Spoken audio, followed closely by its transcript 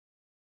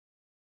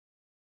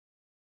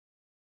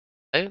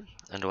Hello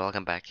and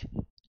welcome back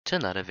to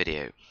another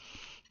video.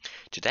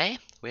 Today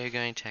we are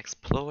going to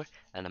explore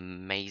an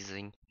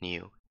amazing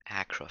new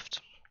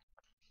aircraft.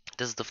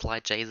 This is the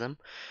FlyJSim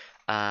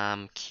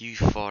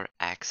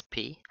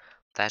Q4XP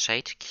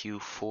 -8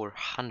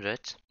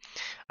 Q400,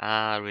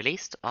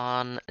 released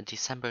on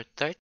December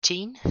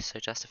 13, so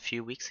just a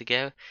few weeks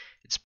ago.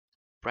 It's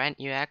brand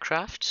new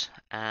aircraft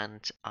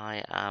and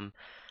I am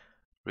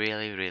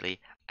really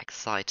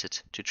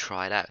excited to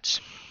try it out.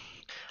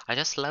 I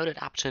just loaded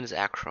up to this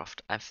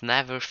aircraft. I've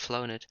never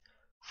flown it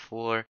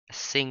for a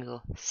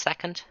single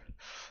second,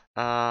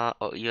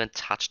 or even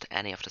touched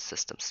any of the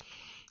systems.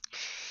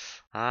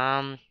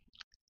 I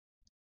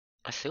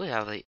see we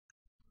have a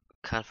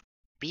kind of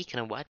beacon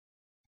and white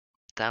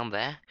down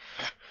there.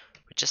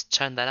 We just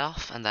turn that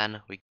off and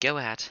then we go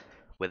ahead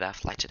with our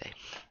flight today.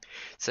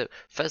 So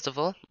first of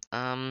all,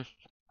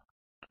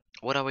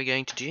 what are we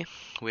going to do?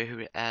 We're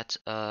here at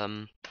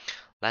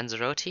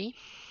Lanzarote,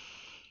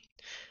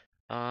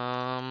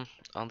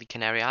 on the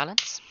Canary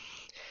Islands.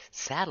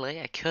 Sadly,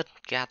 I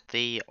couldn't get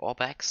the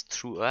OBX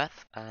through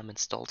Earth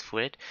installed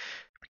for it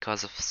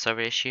because of a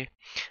server issue,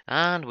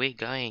 and we're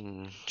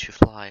going to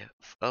fly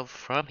over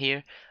from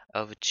here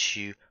over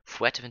to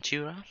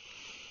Fuerteventura.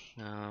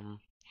 I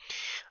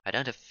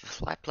don't have a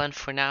flight plan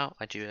for now.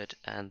 I do it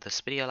in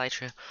this video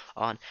later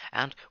on,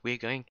 and we're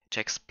going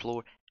to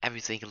explore every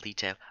single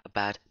detail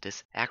about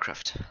this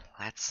aircraft.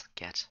 Let's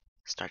get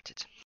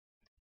started.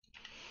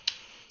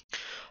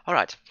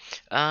 Alright,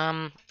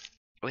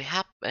 we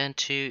hop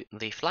into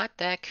the flight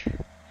deck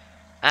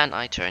and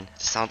I turn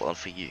the sound on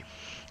for you.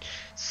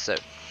 So,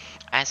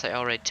 as I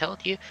already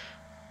told you,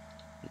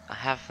 I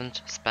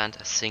haven't spent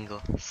a single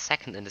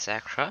second in this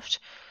aircraft.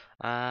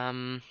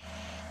 The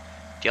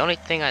only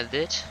thing I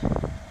did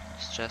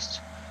is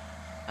just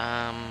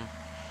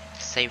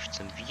saved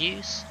some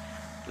views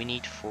we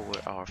need for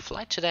our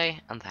flight today,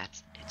 and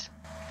that's it.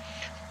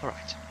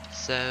 Alright,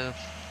 so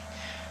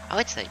I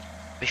would say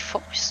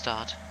before we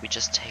start, we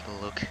just take a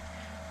look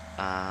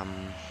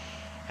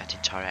at the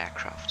entire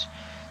aircraft.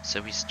 So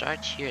we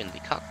start here in the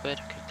cockpit.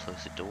 We can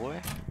close the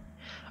door.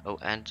 Oh,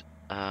 and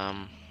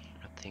one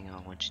thing I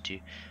want to do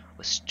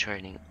was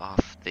turning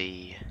off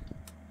the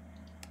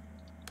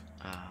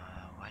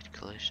white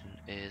collision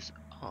is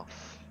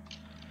off.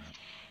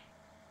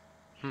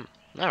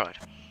 Alright.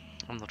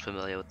 I'm not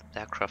familiar with the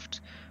aircraft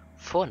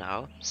for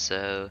now,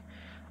 so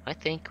I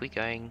think we're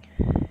going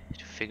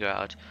to figure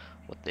out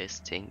what this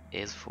thing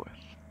is for.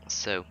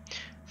 So,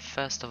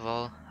 first of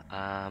all,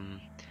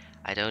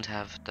 I don't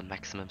have the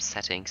maximum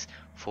settings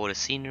for the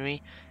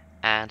scenery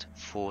and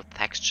for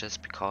textures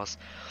because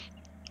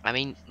I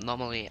mean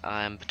normally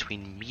I'm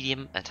between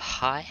medium and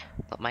high,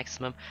 not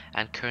maximum,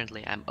 and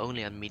currently I'm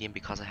only on medium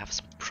because I have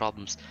some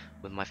problems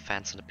with my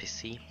fans on the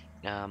PC.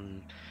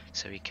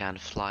 So you can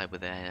fly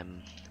with a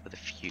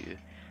few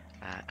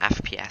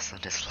FPS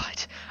on this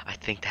flight. I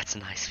think that's a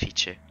nice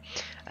feature.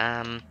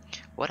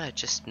 What I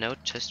just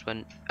noticed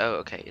when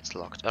okay, it's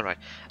locked. All right.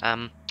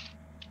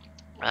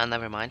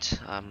 Never mind.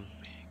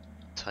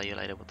 Tell you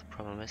later what the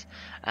problem is.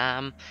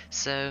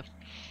 So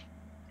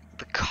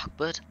the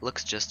cockpit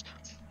looks just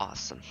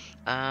awesome.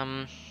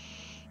 I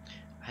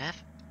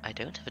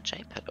don't have a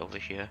JPEG over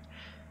here.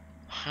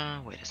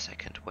 Wait a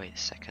second.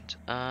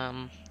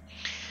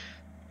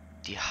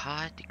 The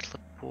HUD, the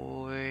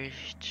clipboard,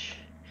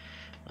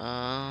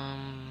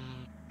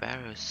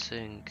 barrel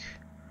sync.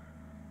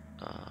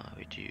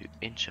 We do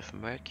inch of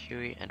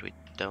mercury, and we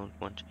don't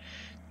want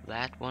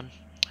that one.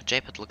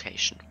 JPEG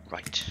location,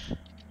 right?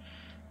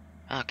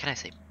 Can I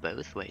say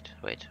both? Wait.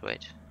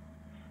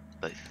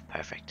 Both,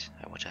 perfect.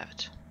 I want to have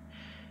it.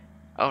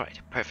 Alright,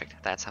 perfect.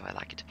 That's how I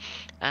like it.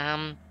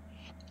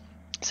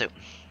 So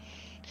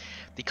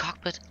the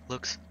cockpit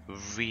looks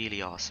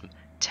really awesome.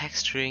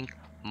 Texturing,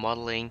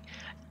 modeling,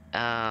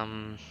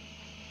 look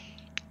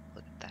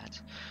at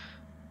that.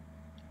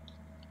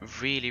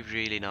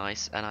 Really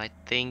nice, and I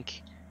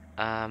think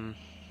oh,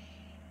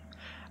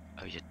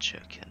 you're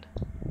joking.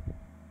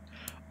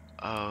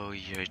 Oh,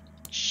 you're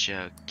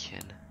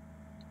joking.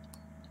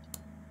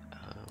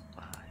 Oh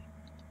my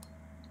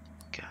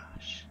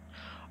gosh.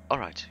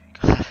 Alright.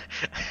 Oh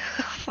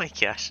my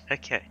gosh,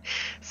 okay.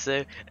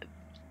 So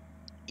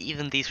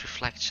even these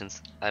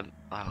reflections, oh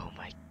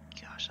my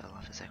gosh, I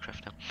love this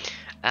aircraft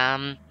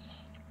now.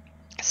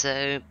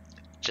 So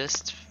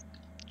just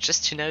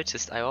to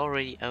notice, I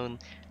already own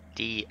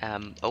the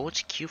old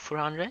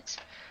Q400.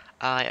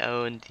 I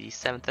own the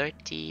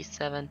 730,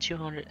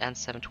 7200 and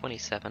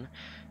 727.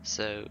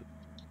 So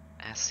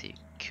as you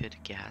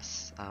could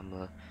guess, I'm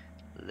a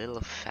little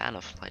fan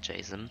of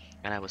FlyJSim,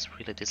 and I was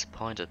really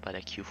disappointed by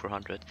the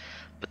Q400.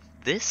 But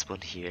this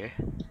one here,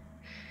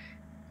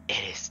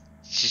 it is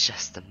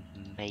just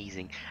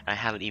amazing. I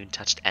haven't even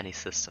touched any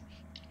system.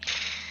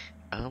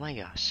 Oh my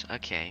gosh,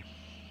 okay.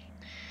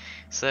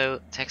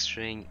 So,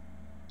 texturing,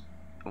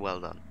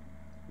 well done.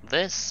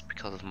 This,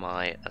 because of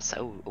my,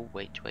 oh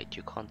wait,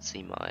 you can't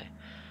see my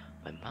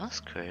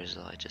mouse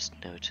cursor, I just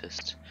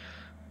noticed.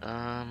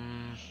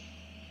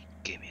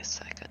 Give me a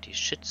second, you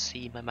should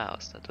see my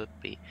mouse, that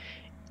would be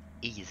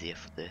easier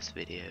for this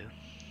video.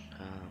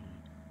 Um,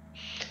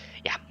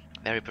 yeah,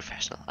 very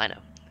professional. I know.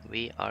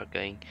 We are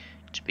going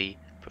to be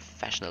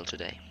professional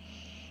today.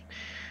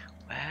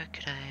 Where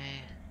could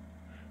I?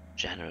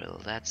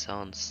 General. That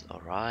sounds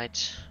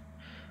alright.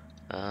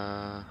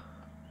 Oh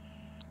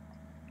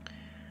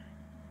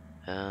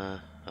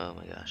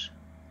my gosh.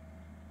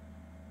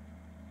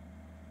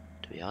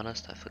 To be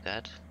honest, I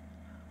forgot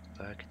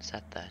where I can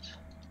set that.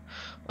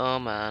 Oh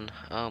man,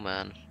 oh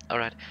man.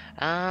 Alright,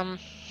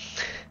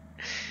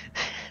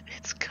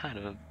 it's kind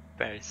of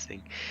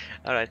embarrassing.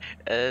 Alright,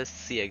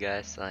 see ya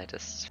guys,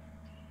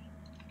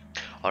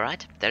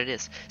 Alright, there it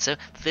is. So,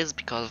 this is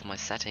because of my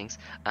settings,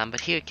 but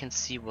here you can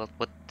see what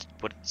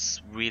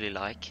it's really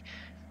like.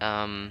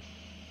 That's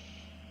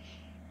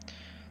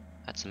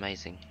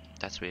amazing.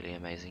 That's really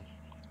amazing.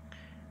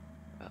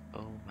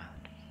 Oh man.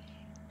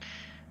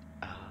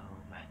 Oh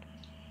man.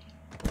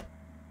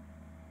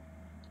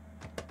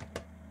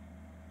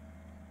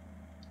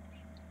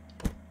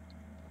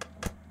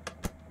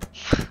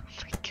 Oh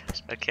my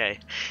gosh. Okay.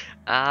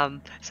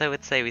 So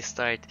let's say we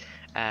start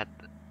at.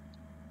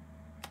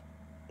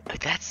 Oh,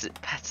 that's a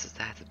bad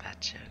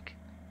joke.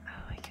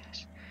 Oh my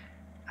gosh.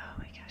 Oh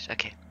my gosh.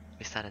 Okay.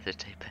 We start at the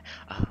tape.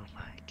 Oh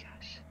my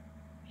gosh.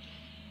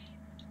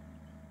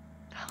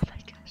 Oh my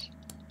gosh.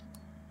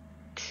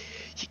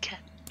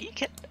 You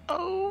can.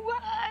 Oh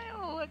my.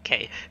 Oh,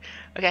 okay.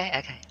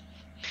 Okay.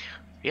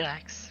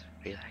 Relax.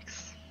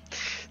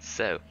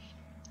 So.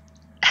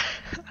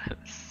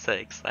 I'm so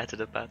excited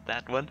about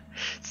that one.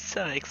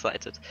 So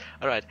excited.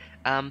 Alright,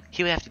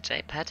 here we have the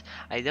JPEG.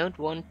 I don't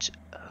want.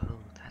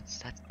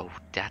 That's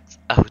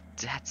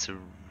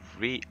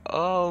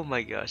oh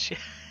my gosh.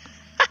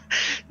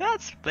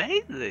 That's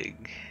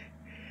amazing.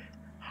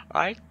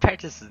 Alright,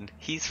 Partisan.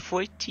 He's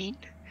 14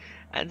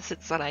 and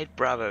sits on 8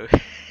 Bravo.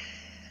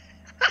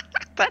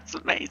 That's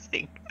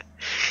amazing.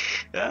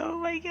 Oh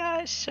my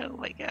gosh,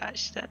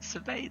 that's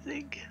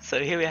amazing. So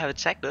here we have a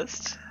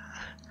checklist.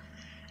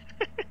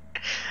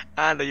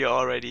 I know you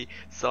already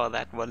saw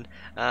that one.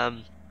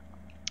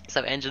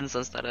 So engines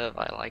and stuff,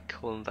 I like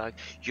calling back.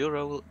 Your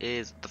role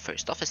is the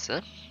first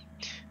officer.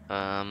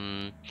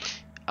 I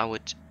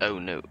would. Oh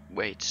no,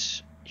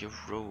 wait. Your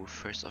role,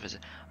 first officer.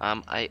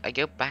 I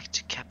go back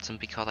to captain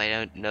because I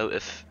don't know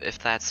if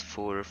that's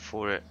for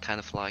kind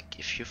of like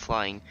if you're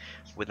flying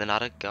with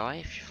another guy,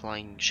 if you're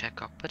flying share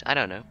cockpit. I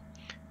don't know.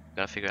 I'm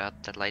gonna figure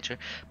out that later.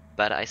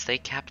 But I stay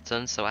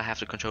captain, so I have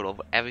the control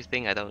over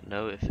everything. I don't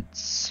know if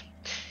it's,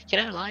 you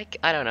know, like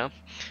I don't know.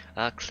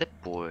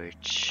 Clipboard.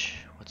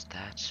 What's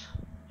that?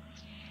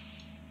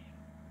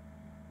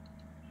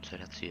 So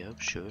that's the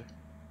sure.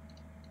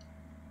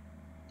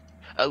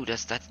 Oh,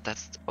 that's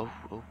oh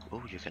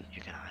you can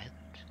hide it.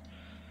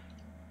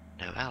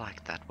 No, I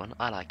like that one.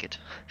 I like it.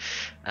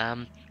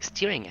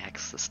 Steering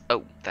axis.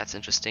 Oh, that's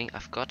interesting.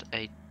 I've got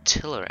a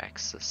tiller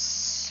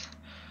axis.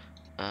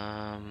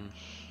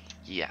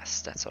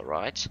 Yes, that's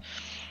alright.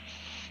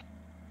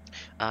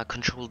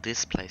 Control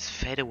displays.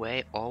 Fade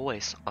away,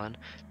 always on,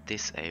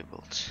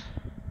 disabled.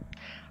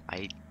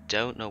 I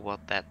don't know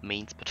what that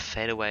means, but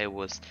fade away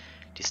was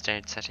the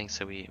standard setting,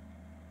 so we.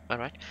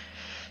 Alright.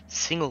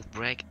 Single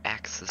brake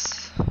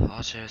axis.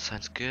 Auto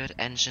sounds good.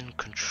 Engine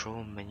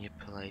control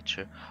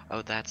manipulator.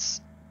 Oh,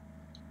 that's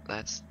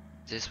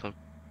this one.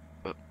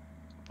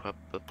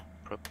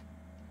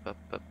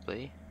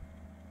 Probably.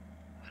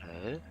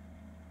 Hello.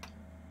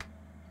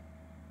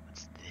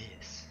 What's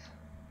this?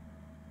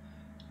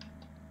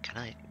 Can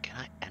I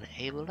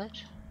enable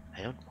it?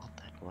 I don't want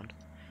that one.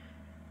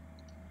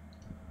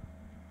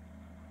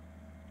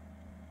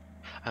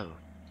 Oh,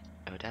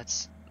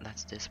 that's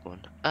this one.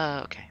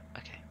 Okay.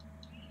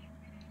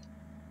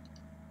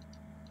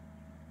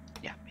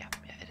 Yeah,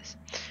 it is.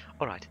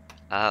 Alright.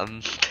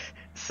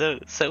 So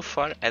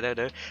far, I don't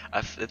know.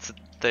 It's a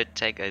third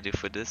take I do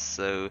for this,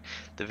 so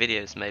the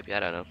video is maybe, I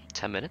don't know,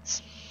 10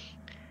 minutes.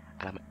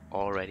 And I'm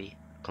already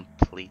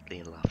completely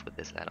in love with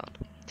this add-on.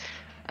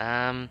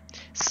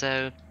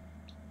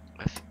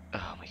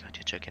 Oh my god,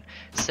 you're joking.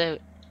 So,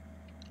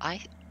 I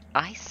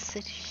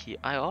sit here,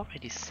 I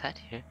already sat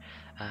here,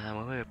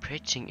 when we were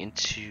approaching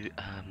into,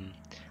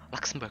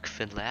 Luxembourg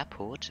Finlay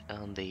Airport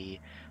on the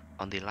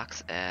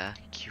Lux Air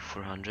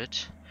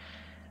Q400.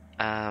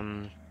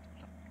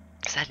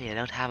 Sadly,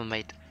 I haven't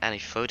made any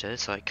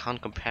photos, so I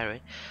can't compare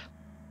it.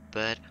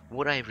 But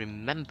what I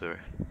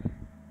remember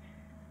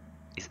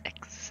is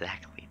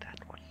exactly that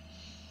one.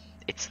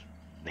 It's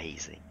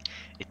amazing.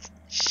 It's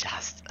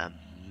just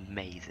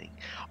amazing.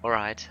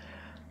 Alright,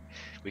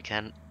 we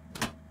can.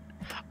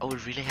 Oh, we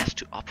really have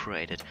to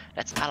operate it.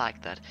 I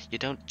like that. You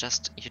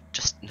just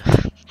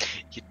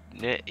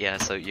yeah.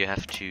 So you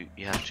have to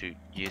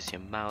use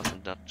your mouse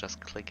and not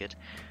just click it.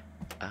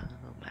 Oh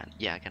man,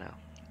 yeah, genau.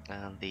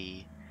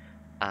 The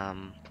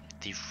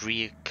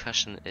rear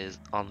cushion is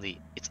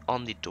it's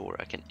on the door.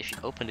 If you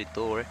open the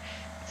door,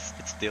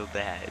 it's still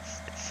there.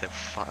 It's so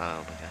fun.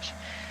 Oh my gosh.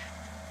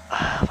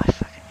 Oh my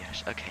fucking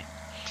gosh. Okay.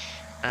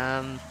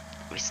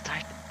 We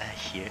start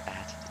here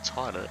at the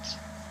toilet.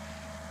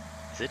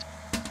 Is it?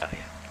 Oh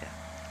yeah.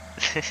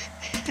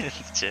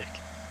 It's a joke.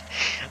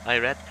 I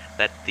read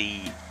that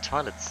the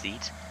toilet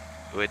seat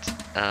would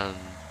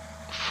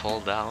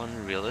fall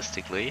down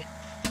realistically.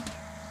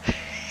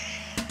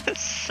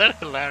 It's so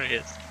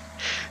hilarious.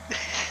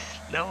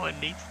 No one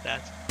needs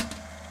that.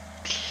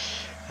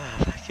 Oh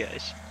my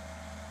gosh.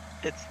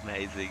 It's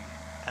amazing.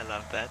 I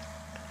love that.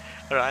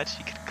 Alright,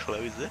 you can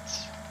close it.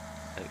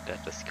 Oh,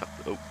 that just got,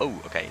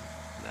 oh, okay.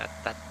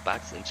 That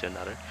bugs into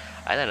another.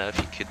 I don't know if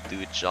you could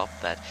do a job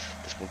that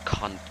this one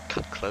can't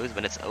close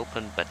when it's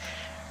open, but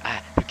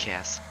who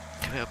cares?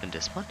 Can we open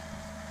this one?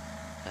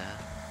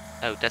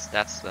 Oh, that's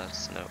no,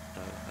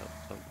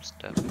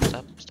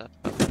 stop.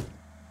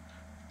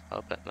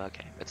 Open.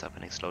 Okay, it's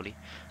opening slowly.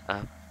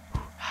 Oh,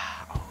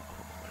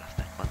 love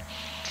that one.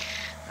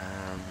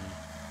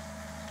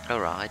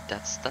 Alright,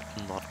 that's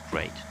not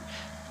great,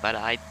 but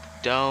I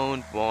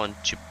don't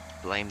want to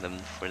blame them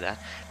for that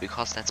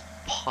because that's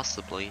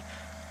possibly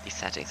the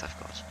settings I've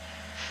got.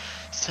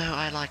 So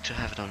I like to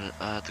have it on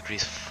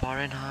degrees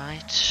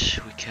Fahrenheit.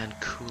 We can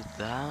cool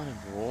down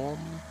and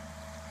warm.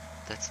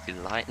 That's the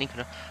lightning.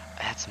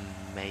 That's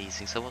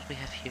amazing. So what we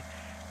have here,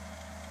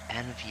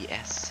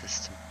 NVS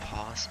system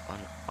pause on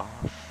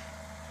off.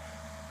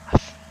 I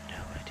have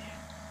no idea.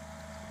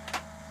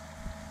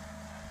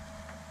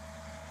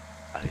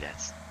 Oh,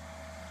 that's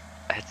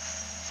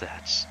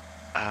such.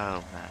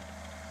 Oh man.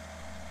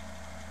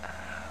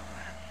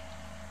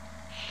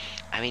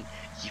 I mean,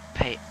 you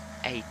pay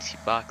 80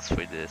 bucks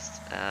for this,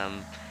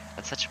 and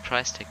such a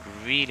price tag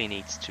really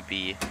needs to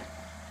be.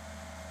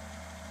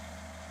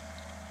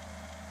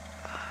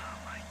 Oh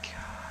my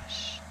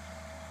gosh.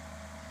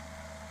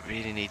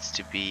 Really needs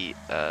to be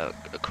a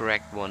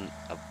correct one.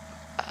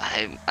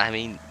 I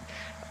mean,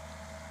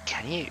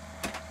 can you?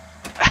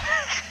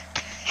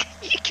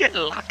 You can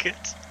lock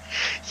it.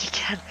 You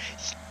can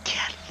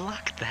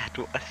lock that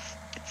one.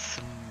 It's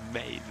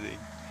amazing.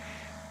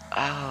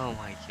 Oh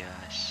my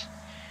gosh.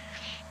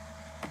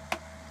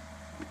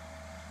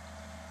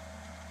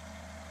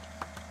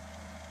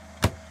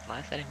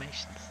 Nice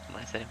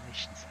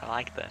animations. I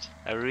like that.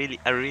 I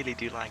really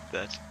do like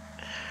that.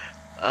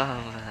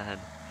 Oh man.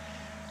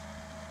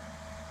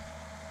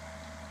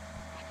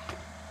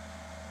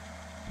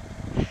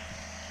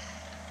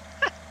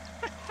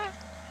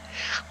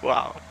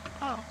 Wow.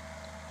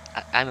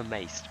 I'm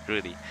amazed,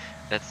 really.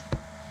 That's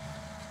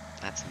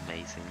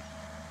amazing.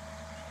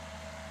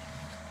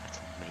 That's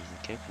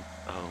amazing.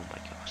 Oh my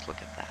gosh,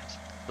 look at that.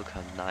 Look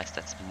how nice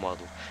that's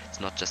model. It's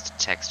not just a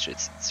texture,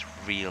 it's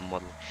real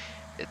model.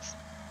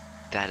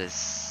 That is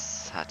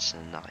such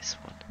a nice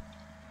one.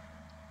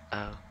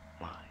 Oh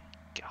my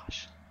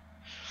gosh.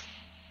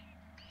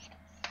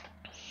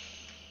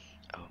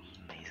 Oh,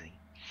 amazing.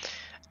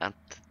 And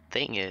the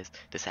thing is,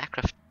 this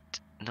aircraft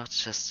not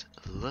just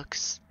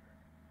looks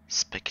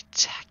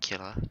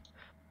spectacular,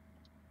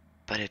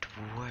 but it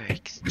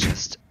works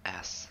just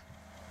as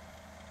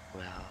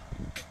well.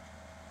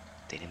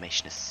 The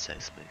animation is so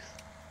smooth.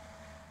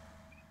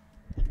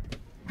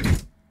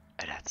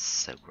 Oh, that's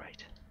so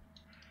great.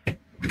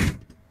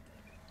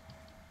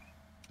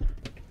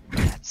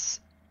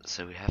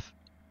 So we have,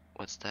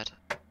 what's that?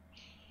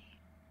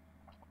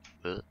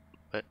 What?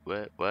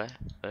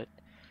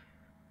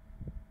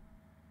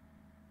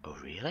 Oh,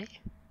 really?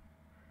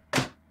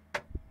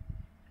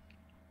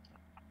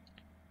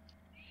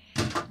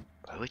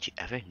 Why would you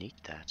ever need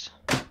that?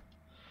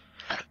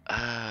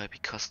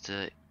 Because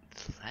the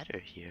ladder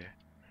here.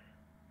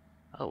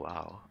 Oh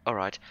wow.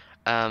 Alright.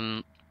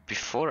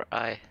 Before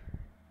I...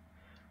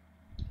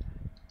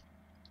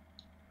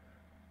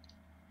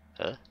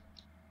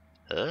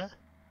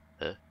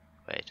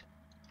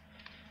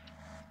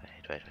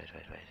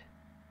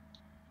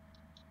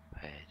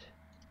 Wait.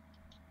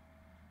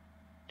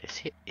 This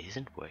here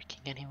isn't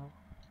working anymore?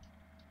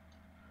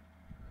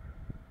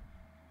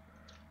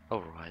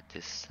 Alright,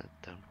 this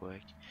don't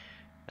work.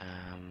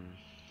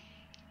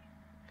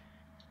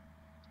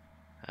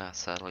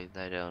 Sadly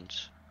they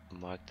don't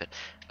mark that.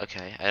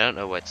 Okay, I don't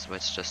know what's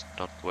just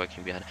not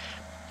working behind.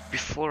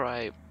 Before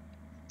I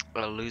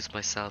lose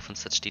myself in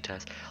such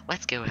details,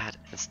 let's go ahead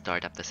and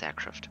start up this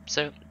aircraft.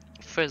 So,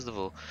 first of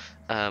all,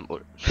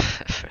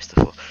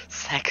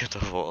 second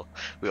of all,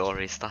 we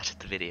already started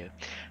the video.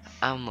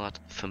 I'm not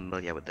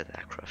familiar with that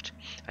aircraft.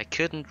 I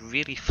couldn't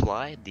really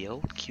fly the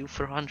old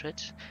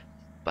Q400,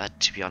 but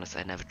to be honest,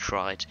 I never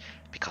tried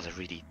because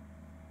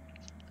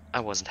I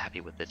wasn't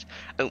happy with it.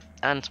 Oh,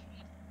 and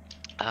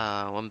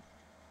one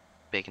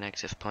big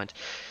negative point: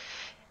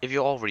 if you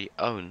already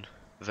own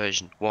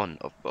version 1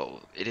 of,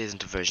 well, it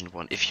isn't version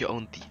 1, if you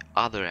own the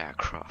other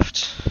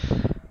aircraft,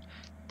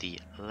 the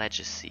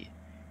Legacy,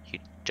 you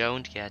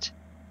don't get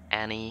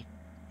any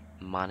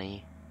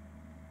money.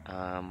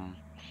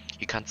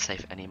 You can't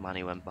save any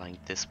money when buying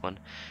this one.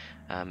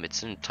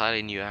 It's an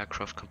entirely new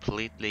aircraft,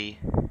 completely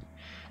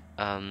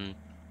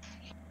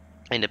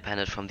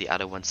independent from the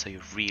other one, so you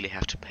really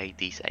have to pay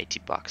these 80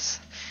 bucks.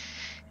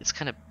 It's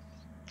kind of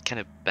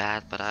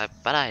bad, but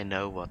I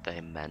know what they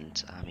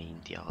meant. I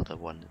mean, the other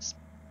one is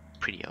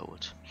pretty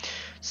old.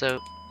 So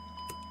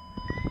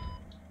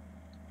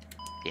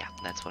yeah,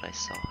 that's what I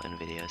saw in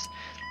videos.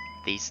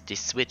 The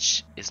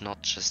switch is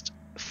not just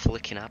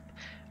flicking up,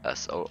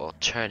 or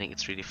turning,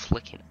 it's really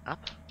flicking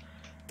up,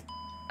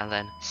 and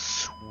then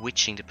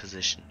switching the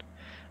position.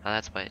 And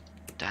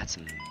that's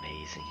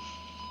amazing.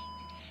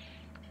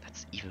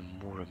 That's even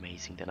more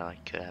amazing than I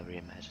could ever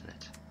imagine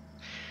it.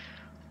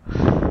 Oh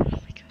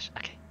my gosh.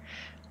 Okay,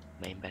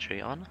 main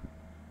battery on,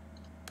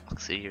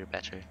 auxiliary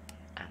battery,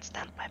 and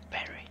standby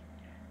battery.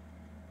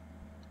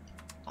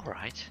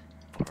 Alright,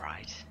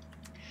 alright,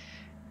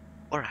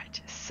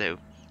 alright. So,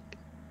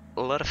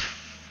 a lot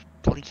of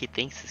blinky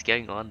things is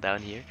going on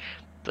down here,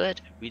 but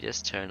we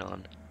just turn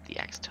on the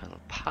external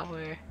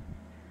power.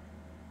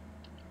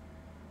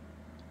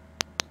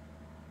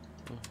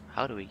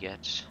 How do we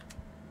get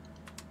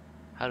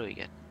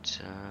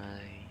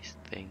these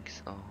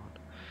things on?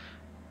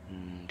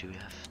 Do we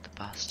have the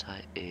bus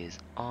tie is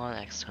on,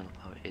 external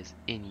power is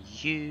in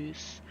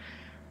use.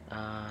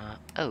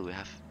 Oh, we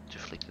have to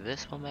flick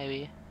this one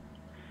maybe.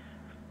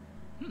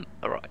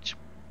 Alright.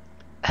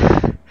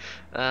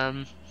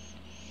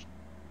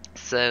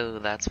 So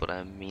that's what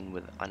I mean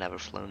with I never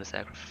flown this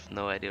aircraft,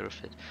 no idea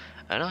of it.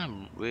 And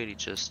I'm really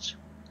just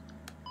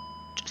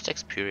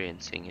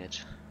experiencing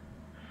it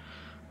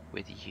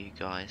with you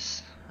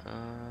guys.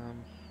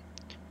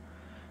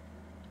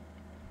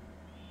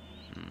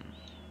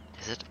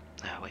 Is it?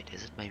 Oh wait,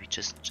 is it maybe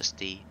just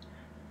the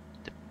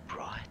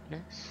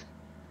brightness?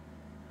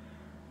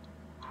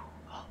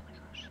 Oh my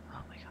gosh!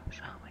 Oh my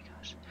gosh! Oh my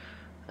gosh!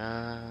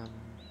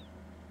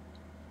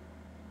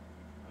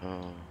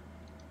 Oh,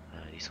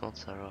 these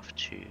ones are off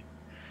too.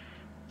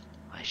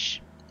 It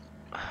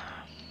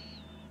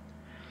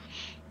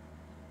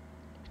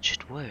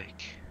should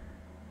work.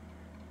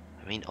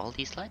 I mean, all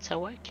these lights are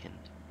working.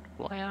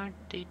 Why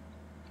aren't they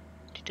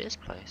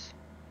displays?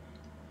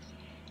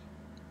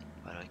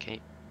 But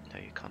okay, no,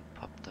 you can't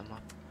pop them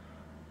up.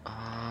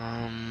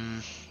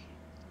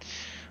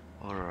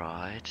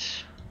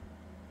 Alright.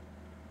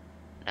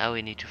 Now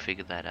we need to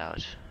figure that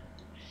out.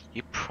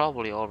 You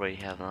probably already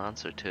have an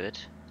answer to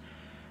it,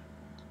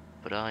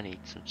 but I need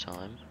some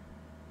time.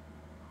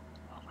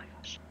 Oh my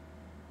gosh.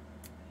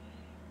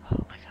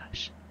 Oh my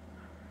gosh.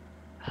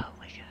 Oh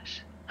my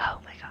gosh. Oh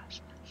my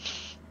gosh.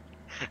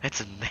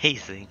 That's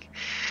amazing.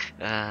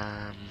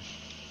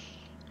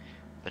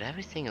 But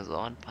everything is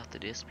on, but the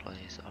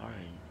displays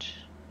aren't.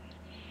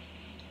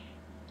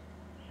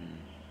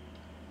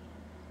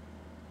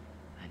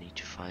 I need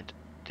to find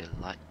the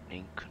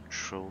lightning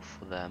control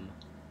for them.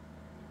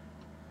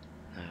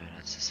 No,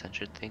 that's the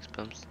centered things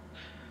bumps.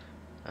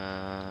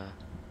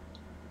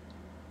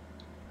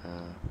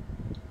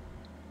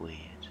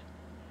 Weird.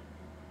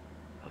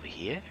 Over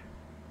here?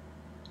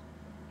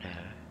 No.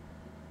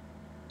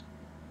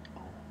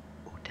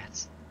 Oh,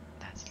 that's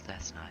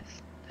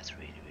nice. That's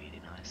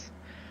really nice.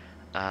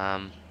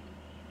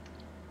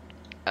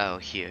 Oh,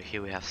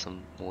 here we have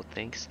some more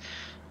things.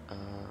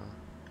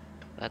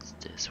 That's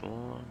this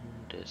one,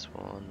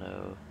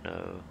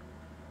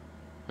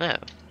 no,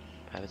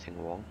 everything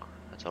wrong.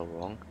 That's all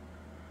wrong.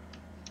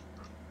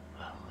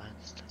 Well,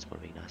 that's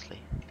moving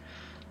nicely.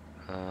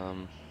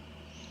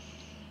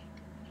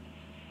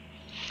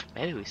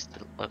 Maybe we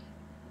still.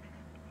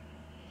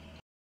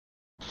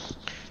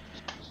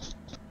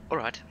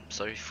 Alright,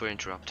 sorry for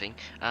interrupting.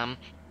 I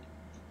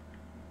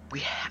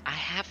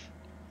have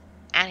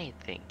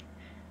anything.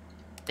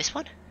 This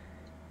one?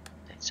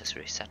 Let's just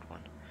reset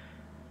one.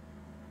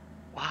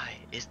 Why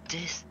is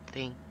this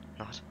thing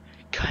not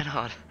going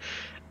on?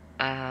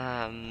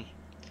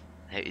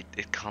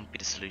 It can't be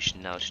the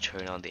solution now to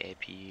turn on the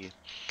APU.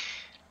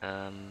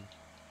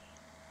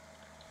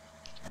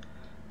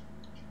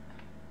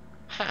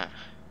 Huh.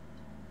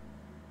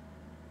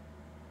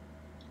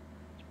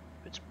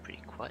 It's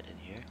pretty quiet in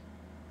here.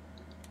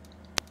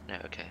 No,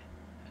 okay.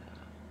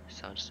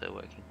 Sound's still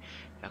working.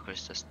 Of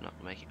course, just not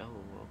making.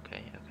 Oh,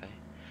 okay.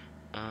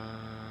 Oh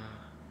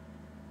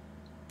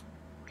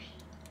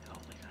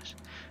my gosh.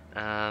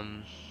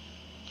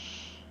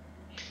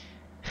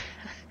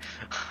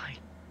 I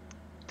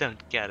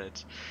don't get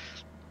it.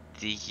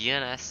 The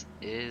UNS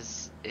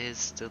is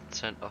still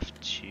turned off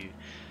too.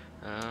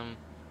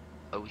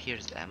 Oh,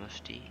 here's the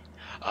MFD.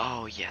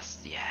 Oh yes,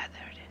 yeah,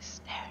 there it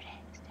is. There it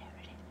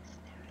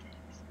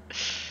is.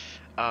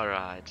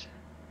 Alright.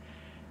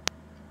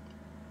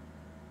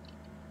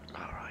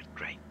 Alright,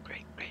 great.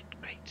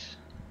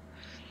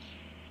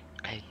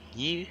 I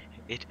knew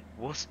it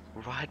was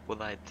right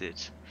what I did.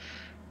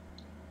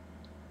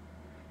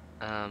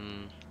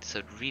 So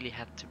it really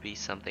had to be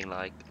something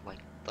like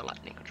the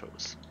lightning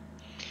controls.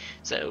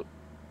 So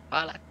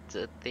I let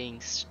the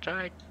thing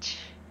start,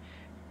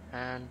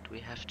 and we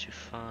have to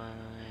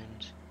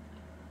find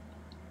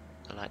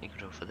the lightning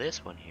control for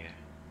this one here.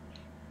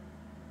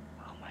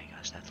 Oh my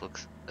gosh, that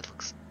looks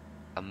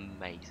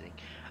amazing.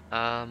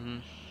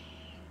 No.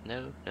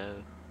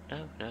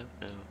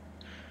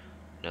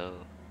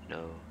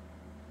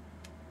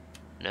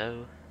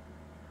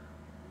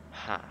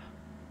 Huh.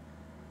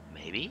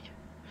 Maybe?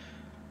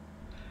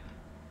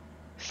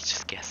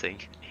 Just guessing.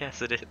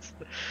 Yes, it is.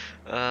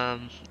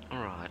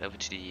 Alright, over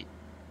to the...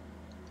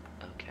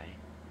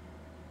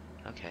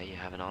 Okay, you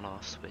have an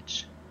on-off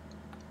switch.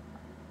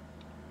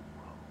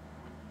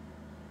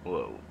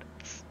 Whoa,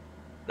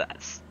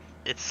 that's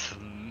it's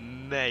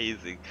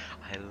amazing.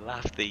 I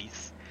love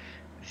these.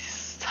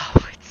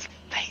 Stuff, it's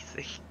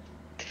amazing.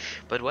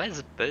 But why is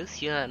it both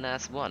here and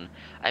as one?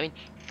 I mean,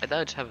 I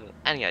don't have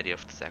any idea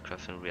of this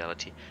aircraft in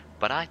reality,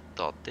 but I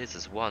thought this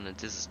is one and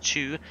this is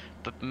two,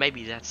 but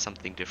maybe that's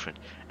something different.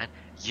 And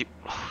you,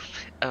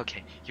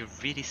 okay, you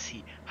really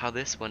see how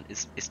this one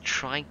is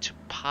trying to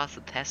pass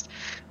the test.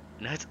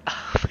 No, it's,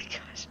 oh my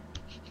gosh,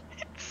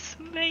 it's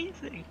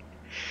amazing.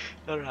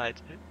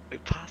 Alright, we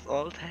passed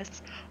all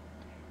tests.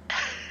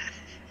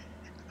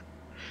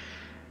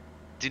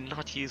 Do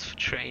not use for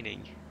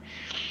training.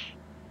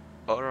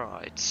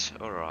 Alright,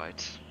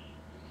 alright.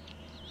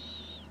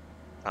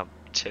 I'm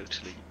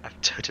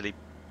totally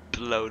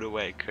blown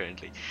away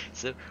currently.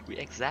 So we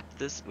accept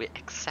this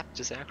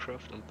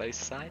aircraft on both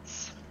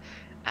sides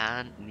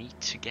and need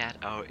to get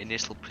our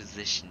initial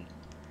position.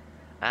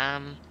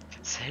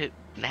 So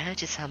now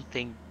to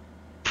something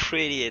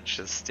pretty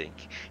interesting.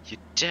 You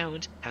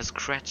don't have a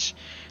scratch,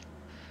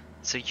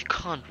 so you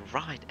can't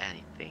write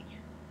anything.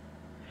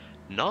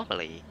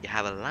 Normally you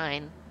have a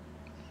line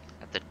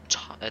at the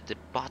top, at the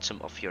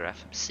bottom of your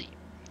FMC,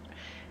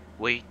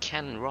 where you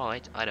can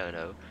write, I don't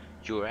know,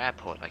 your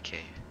airport. Okay,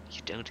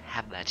 you don't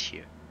have that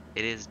here.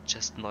 It is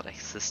just not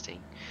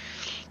existing.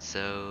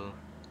 So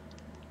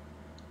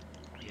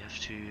you have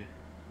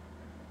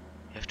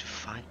to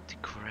find the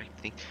correct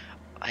thing.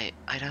 I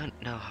don't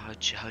know how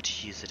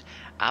to use it.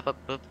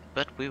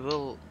 But we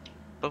will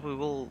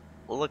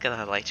look at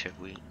that later.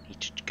 We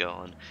need to go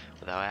on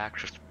with our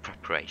aircraft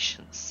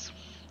preparations.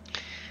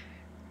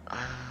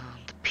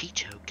 The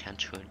pitot can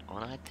turn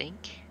on, I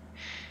think.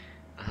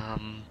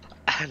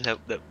 No,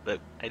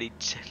 I need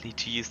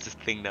to use this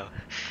thing now.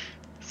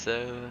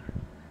 So,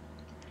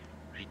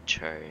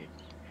 return.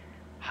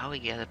 How we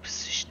get a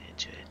position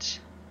into it?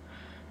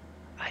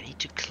 I need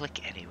to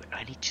click anywhere.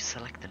 I need to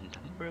select the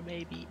number,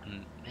 maybe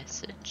a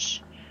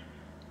message.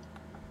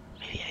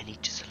 Maybe I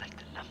need to select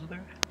the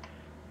number.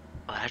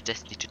 Or I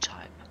just need to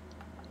type.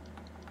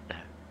 No,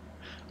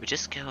 we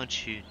just go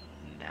into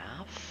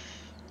nav,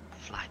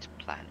 flight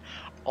plan.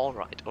 All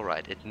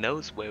right. It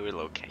knows where we're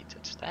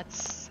located.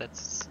 That's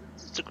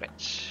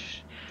great.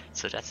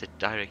 So that's a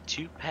direct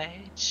to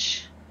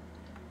page.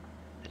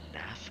 The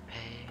nav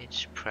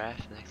page,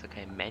 pref, next,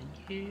 okay,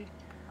 menu,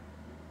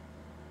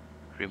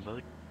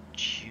 remote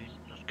tune,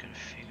 not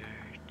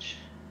configured.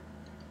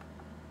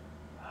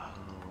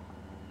 Oh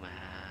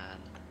man,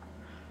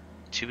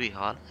 to be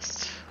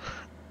honest,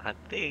 I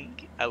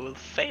think I will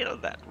fail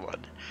that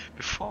one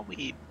before we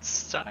even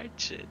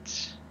start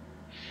it.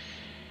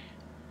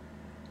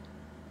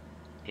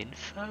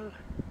 Info,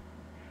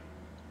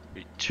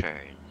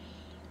 return,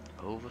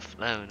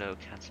 overflow, no,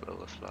 cancel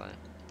overflow.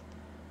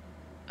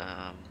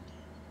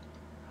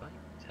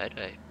 How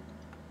do I?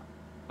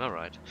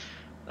 Alright.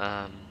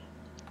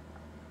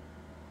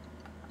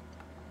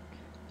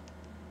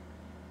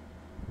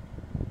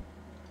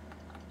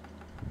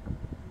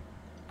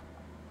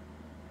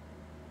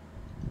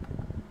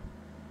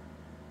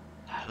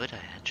 How would I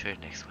enter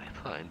next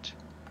waypoint?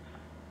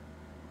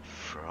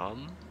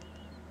 From?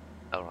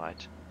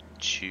 Alright.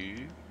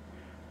 To?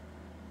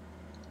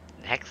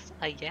 Next,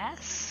 I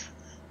guess?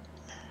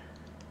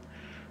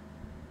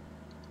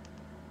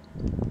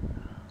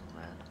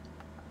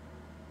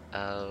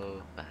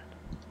 Oh man.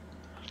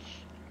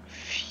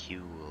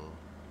 Fuel.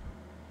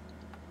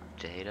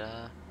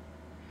 Data.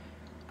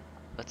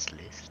 What's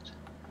list?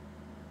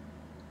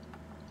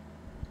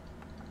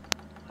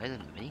 Why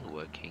isn't menu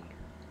working?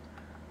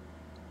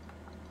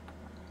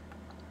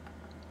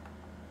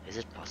 Is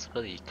it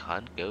possible you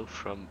can't go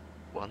from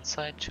one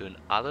side to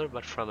another,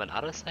 but from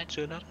another side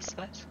to another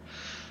side?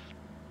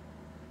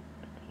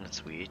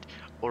 That's weird.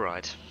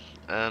 Alright.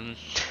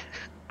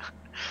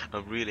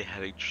 I'm really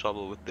having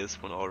trouble with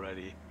this one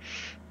already.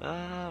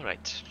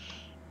 Alright.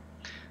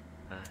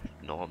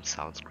 Norm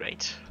sounds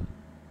great.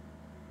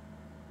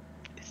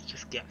 It's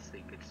just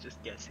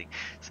guessing.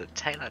 So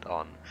taillight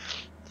on.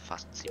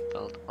 Fasten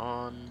seatbelt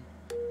on.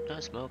 No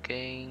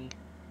smoking.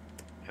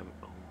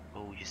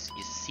 Oh, you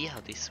see how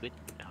they switch?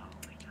 Oh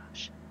my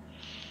gosh.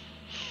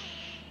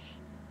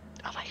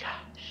 Oh my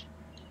gosh.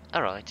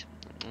 Alright.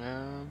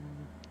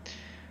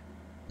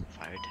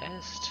 Fire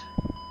test.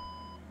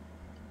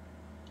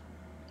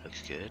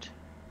 Looks good.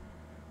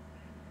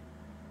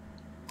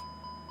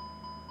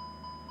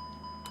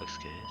 Looks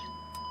good.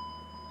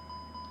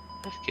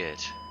 Looks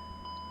good.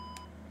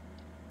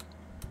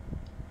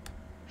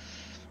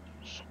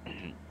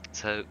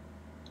 So,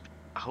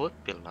 I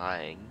would be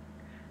lying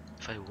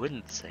if I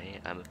wouldn't say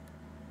I'm a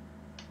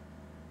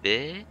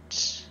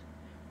bit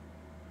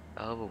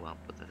overwhelmed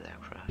with this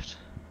aircraft.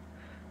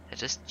 There's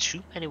just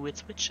too many weird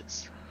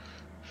switches.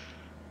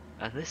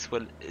 And this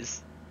one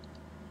is...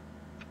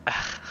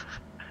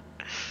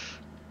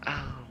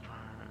 Oh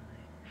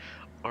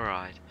my...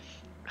 Alright,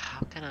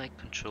 how can I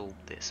control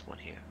this one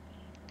here?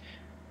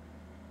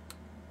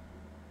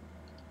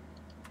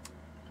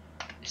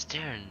 Is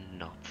there a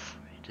knob for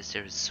it? Is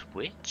there a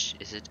switch?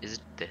 Is it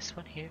this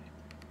one here?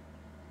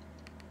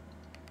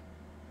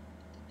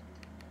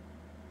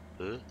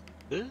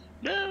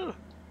 No!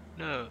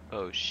 No!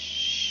 Oh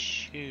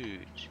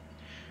shoot!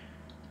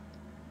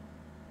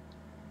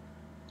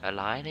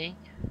 Aligning?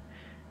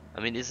 I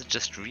mean, is it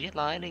just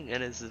realigning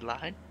and is it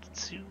aligned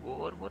to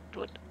what?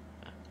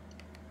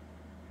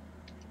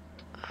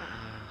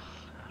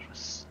 That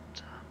was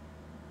dumb.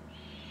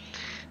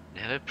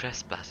 Never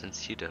press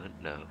buttons you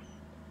don't know.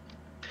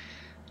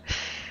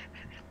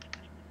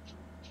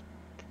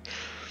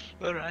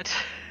 Alright,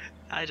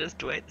 I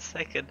just wait a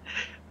second.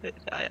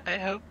 I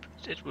hope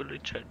it will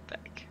return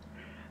back.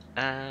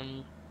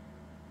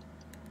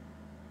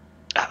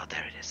 Oh,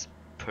 there it is.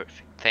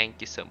 Perfect. Thank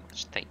you so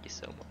much. Thank you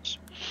so much.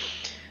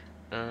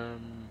 I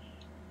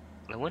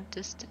want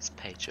this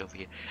page over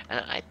here, and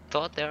I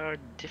thought there are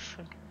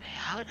different.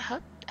 How do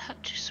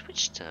you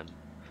switch them?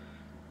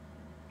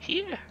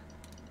 Here.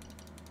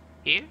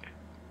 Here.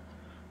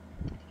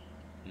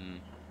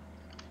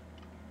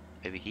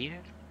 Maybe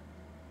here.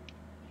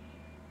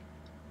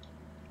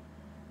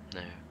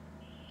 No.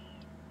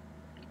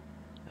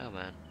 Oh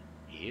man.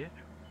 Here.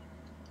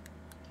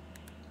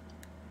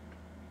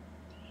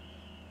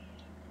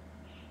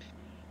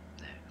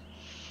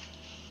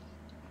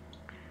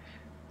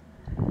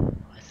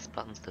 Why is this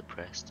button still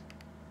pressed?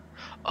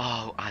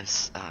 Oh, I'm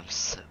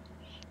so.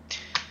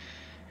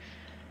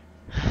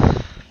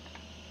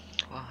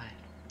 Why?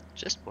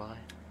 Just why?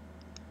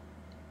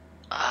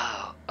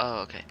 Oh,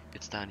 okay.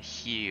 It's down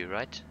here,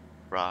 right?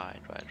 Right.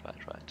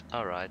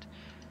 Alright.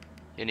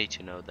 You need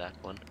to know that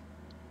one.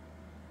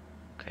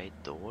 Okay,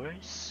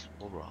 doors.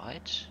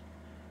 Alright.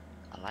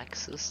 I like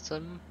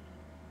system.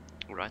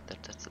 Right,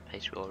 that's the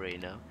page we already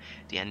know.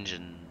 The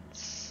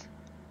engines.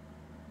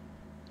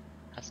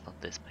 That's not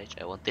this page.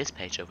 I want this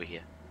page over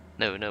here.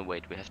 No,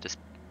 wait. We have to.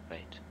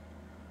 Wait.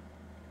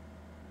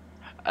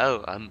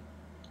 Oh, I'm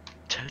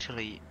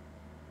totally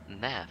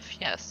nav.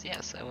 Yes.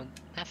 I want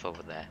nav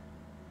over there.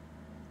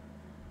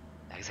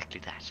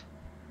 Exactly that.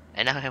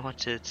 And now I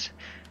want it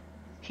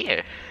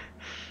here.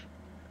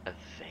 A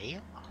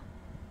veil?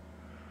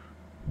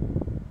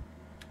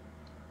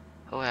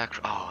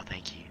 Oh,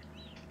 thank you.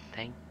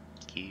 Thank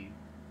you.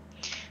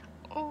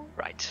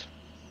 Alright.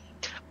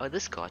 Oh,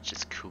 this scotch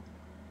is cool.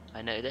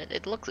 I know that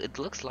it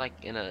looks like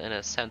in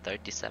a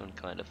 737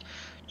 kind of,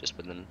 just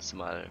with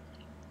some other.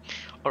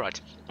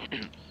 Alright.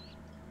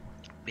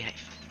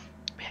 behave.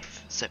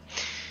 So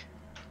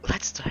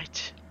let's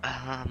start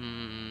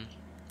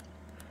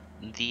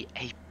the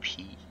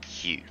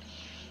APU.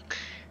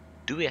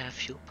 Do we have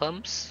fuel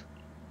pumps?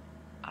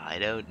 I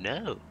don't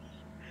know.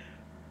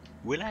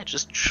 Will I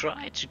just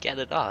try to get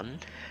it on?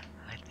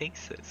 I think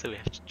so. So we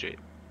have to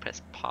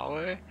press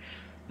power.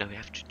 No, we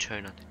have to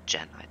turn on the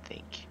gen, I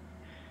think.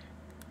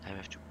 And we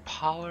have to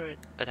power it,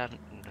 but I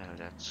don't. No,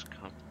 that's.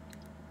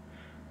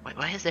 Wait,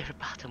 why is there a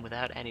button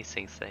without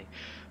anything saying?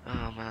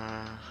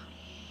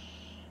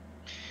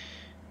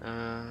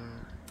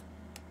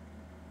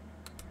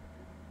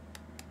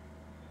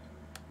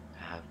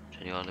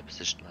 Turning on the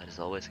position light is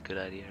always a good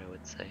idea, I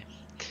would say.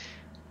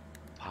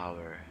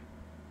 Power.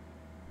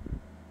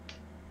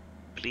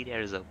 Bleed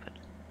air is open.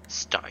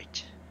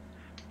 Start.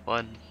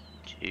 1,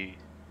 2,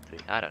 3.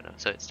 I don't know.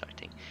 So it's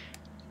starting.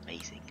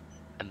 Amazing.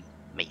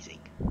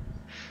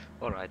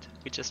 Alright,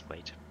 we just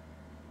wait.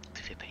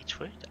 Do we have a page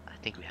for it? I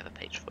think we have a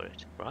page for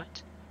it,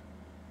 right?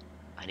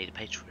 I need a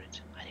page for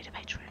it.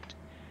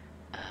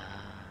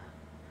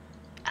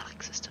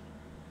 Alex system.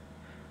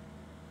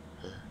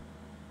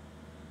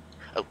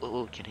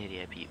 Oh, can hear the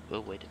APU.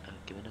 Oh, wait,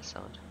 give it a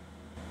sound.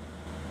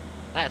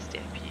 That's the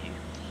APU.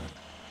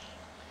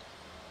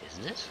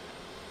 Isn't it?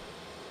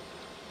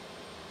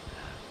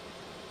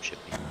 Should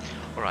be.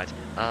 Alright,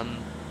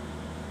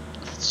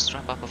 let's just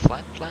wrap up a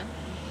flight plan.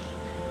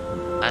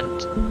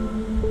 And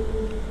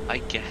I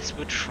guess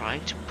we're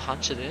trying to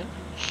punch it in.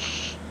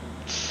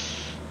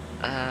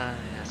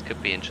 This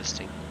could be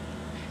interesting.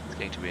 It's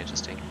going to be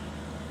interesting.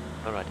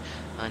 Alright,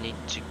 I need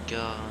to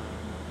go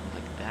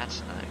like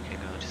that. I can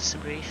go to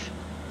SimBrief.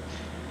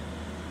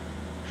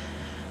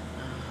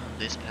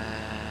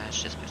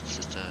 Dispatch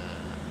system.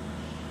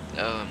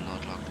 Oh, I'm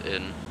not logged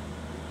in.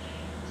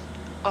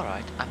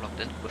 Alright, I'm logged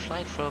in. We're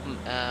flying from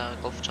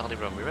Golf Charlie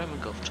Romeo Roman,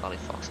 Golf Charlie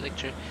Fox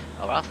Victor.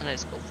 Our alternate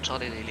is Golf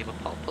Charlie Lima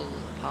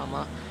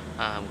Palma.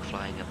 We're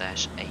flying a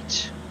Dash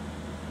 8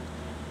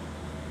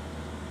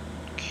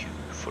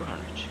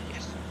 Q400,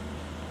 yes.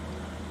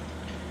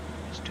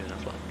 Just doing a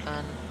flight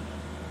plan.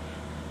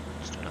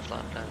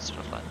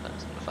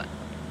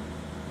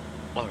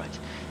 Alright,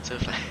 so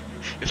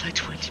we fly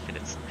 20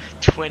 minutes.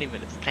 20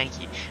 minutes,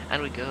 thank you.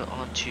 And we go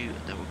on to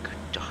the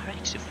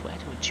direct to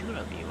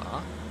Fuerteventura you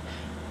are.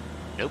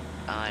 Nope,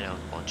 I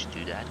don't want to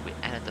do that. We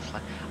ended the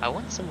flight. I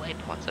want some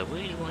waypoints. I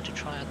really want to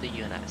try out the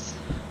UNS.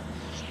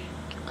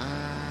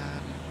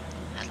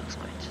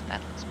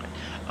 That looks great.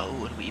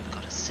 Oh, and we even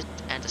got a sit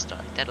and a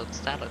start. That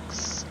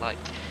looks like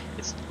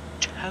it's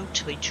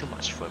totally too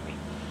much for me.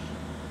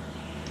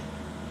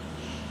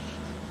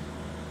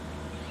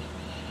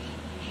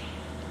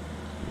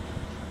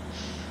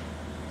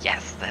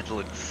 Yes, that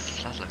looks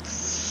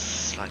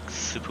like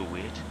super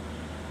weird.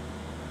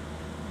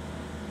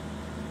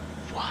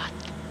 What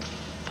the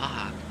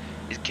fuck?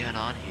 is going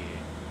on here?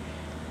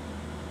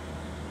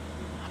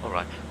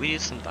 Alright, we do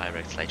some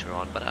directs later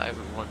on, but I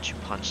want to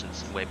punch in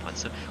some waypoints.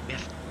 So we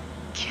have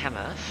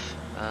Kamaf.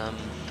 I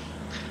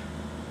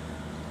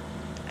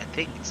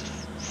think it's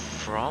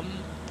from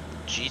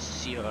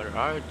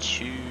GCRR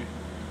to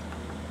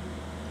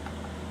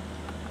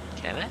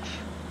Kamaf,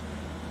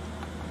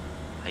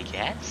 I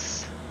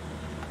guess.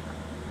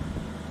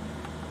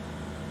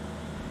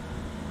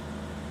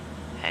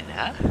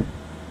 Henna?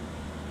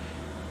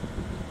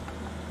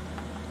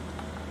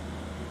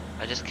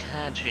 I just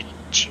can't really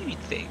choose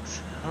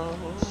things. Oh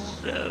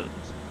no.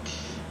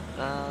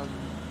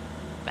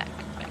 Back.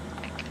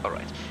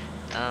 Alright.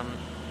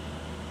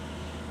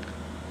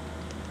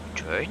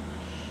 Turn.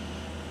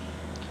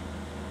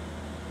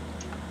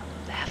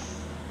 Left.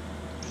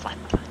 Flat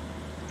plan.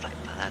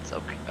 That's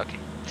okay. Okay.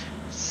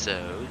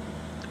 So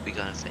we're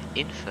gonna say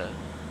info.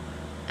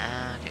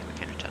 Okay, we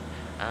can return.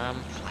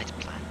 Flight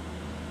plan.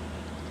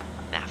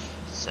 Nav.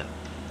 So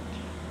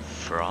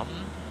from.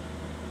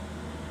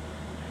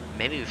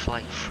 Maybe we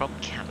fly from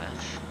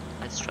Kamaf.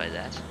 Let's try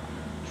that.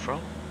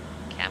 From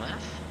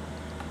Kamaf.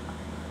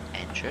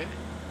 Enter.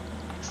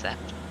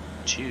 Accept.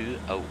 To.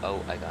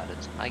 Oh, I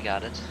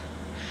got it.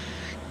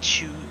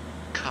 To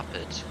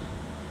Coppet.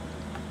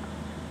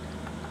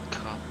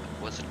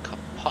 Was it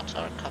Coppot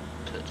or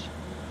Coppet?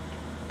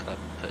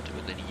 Coppet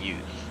with an U.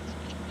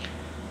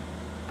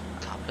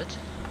 Coppet.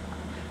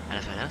 And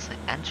if I now say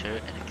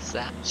enter and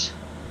accept,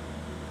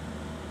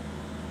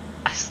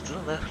 I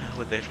still don't know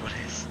what that one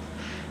is.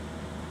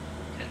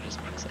 Can I just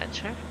press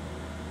enter?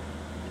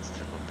 It's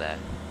still not there.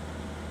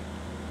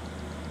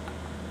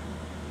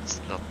 It's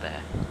not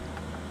there.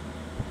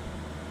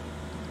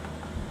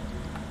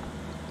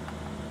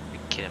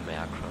 You're kidding me,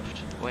 aircraft.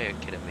 Why are you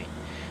kidding me?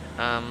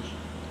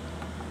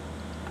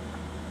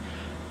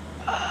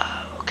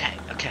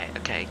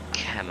 Okay,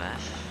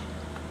 Kamaf.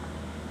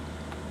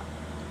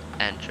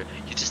 Enter.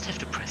 You just have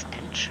to press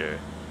enter.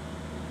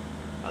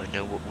 Oh,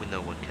 no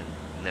one can.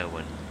 No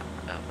one.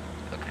 Oh,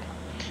 okay.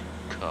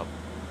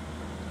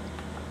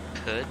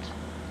 Could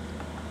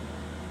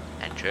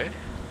enter.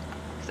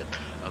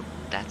 Oh,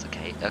 that's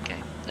okay.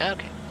 Okay.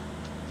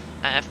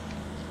 I have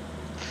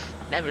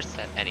never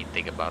said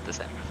anything about this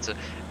aircraft, so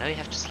now you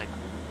have to select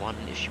one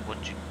if you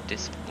want to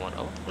this one.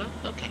 Oh, well,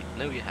 okay.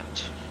 No, you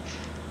haven't.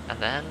 And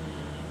then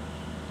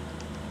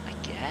I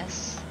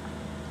guess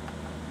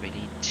we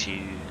need to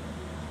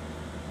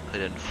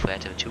put in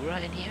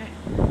Fuerteventura in here.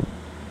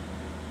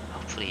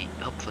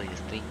 Hopefully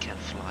this thing can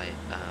fly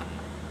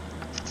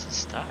 6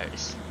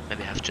 stars.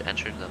 Maybe I have to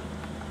enter them.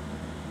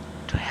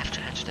 Do I have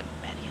to enter them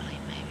manually?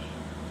 Maybe.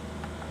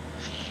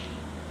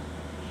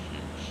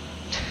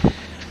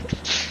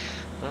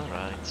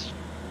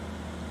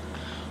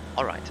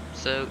 Alright,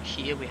 so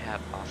here we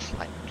have our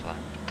flight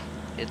plan.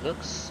 It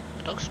looks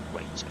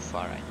great so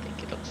far. I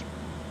think it looks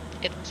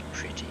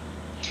pretty.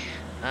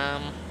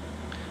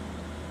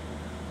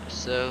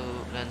 So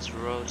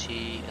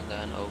Lanzarote and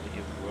then over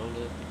here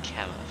roller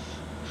Kamaf.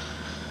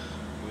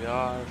 We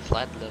are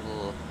flight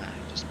level. I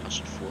just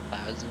punched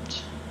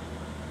 4,000.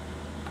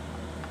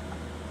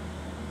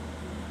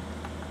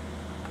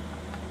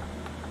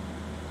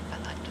 I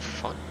like the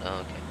font. Oh,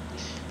 okay.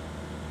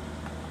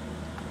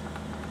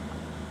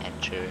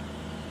 Enter.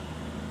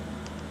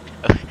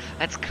 Oh,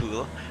 that's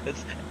cool.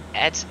 Let's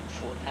add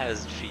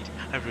 4,000 feet.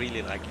 I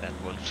really like that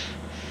one.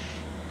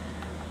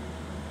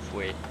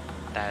 Wait,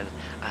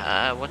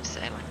 I want to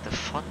say I like the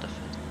font of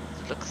it.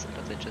 It looks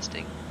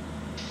interesting.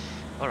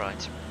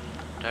 Alright,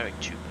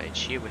 direct to page.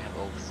 Here we have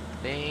all this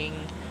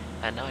thing,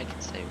 and now I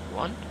can say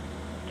 1,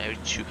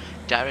 direct to,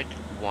 direct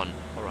 1.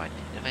 Alright,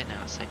 if I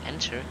now say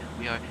enter,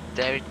 we are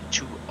direct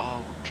to,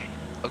 oh, okay,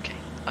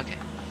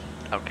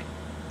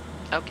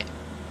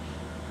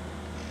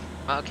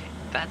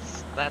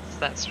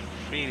 that's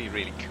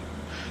really cool.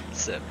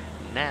 So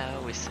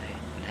now we say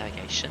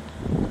navigation,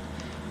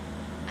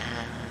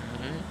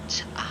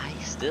 and I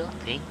still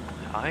think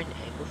we aren't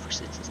able for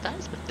 6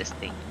 stars with this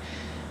thing.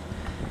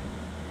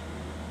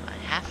 I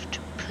have to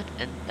put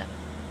in them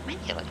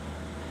manually.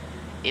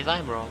 If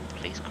I'm wrong,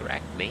 please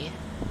correct me.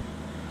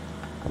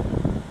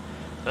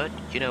 But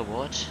you know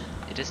what?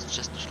 It is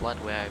just a flight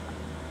where I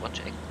want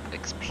to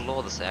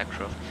explore this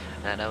aircraft,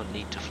 and I don't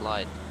need to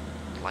fly it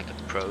like a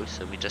pro,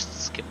 so we just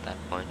skip that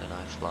point and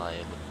I fly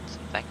with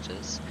some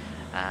vectors.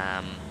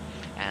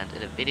 And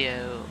in a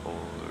video or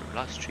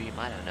live stream,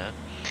 I don't know,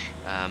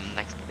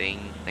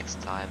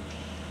 next time,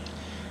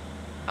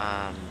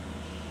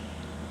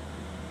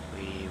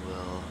 we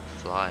will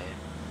fly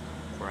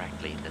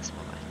correctly this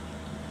one,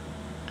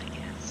 I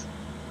guess.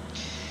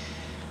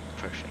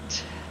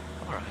 Perfect.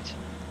 Alright.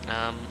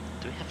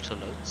 Do we have to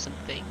load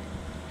something?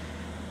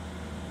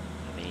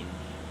 I mean,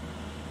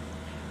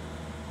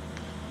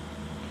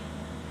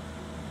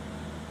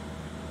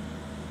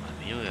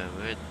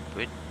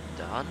 we're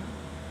done,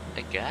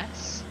 I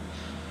guess.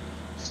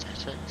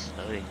 Status,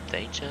 loading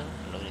data,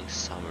 loading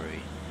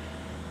summary.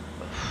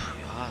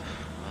 Yeah,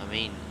 I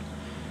mean,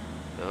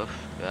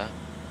 yeah.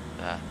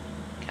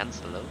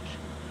 Cancel load.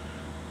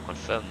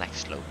 Confirm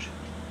next load.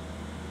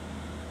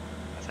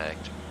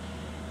 Perfect.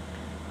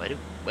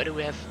 Why do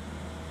we have?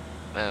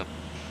 Oh,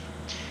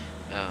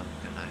 oh,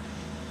 God, I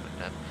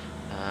fucked up.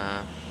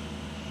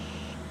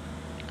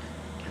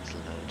 Cancel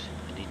load.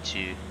 I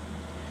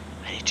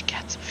need to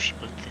get some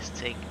fuel in this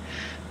thing.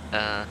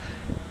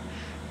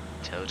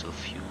 Total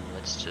fuel.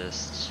 Let's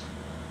just.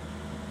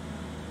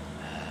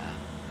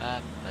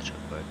 That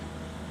should work.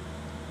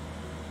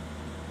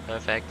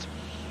 Perfect.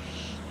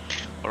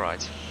 All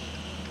right.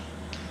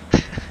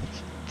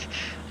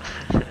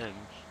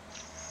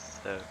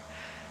 So.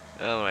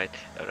 All right.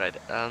 All right.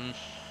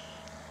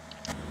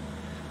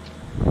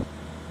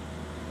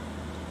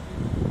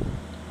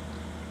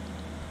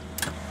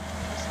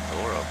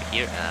 Door over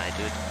here, and I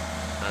do it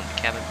on the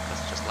cabin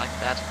because just like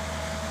that.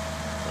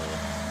 So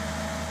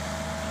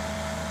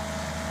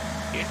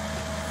here,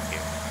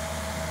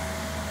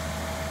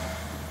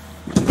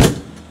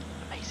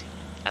 amazing,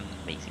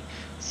 amazing.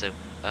 So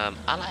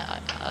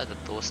the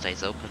door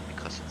stays open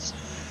because it's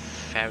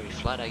very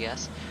flat, I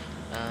guess.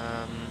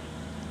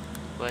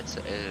 But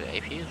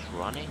APU is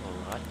running,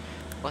 alright.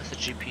 What's the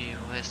GPU?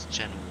 Where's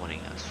Jen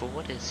warning us? For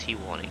what is he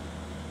warning?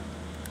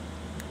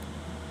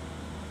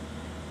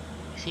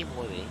 Is he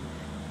warning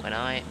when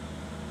I...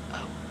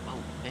 Oh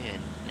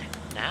man,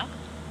 now?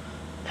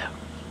 No.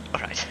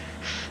 Alright.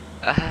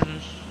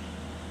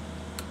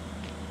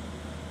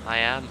 I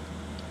am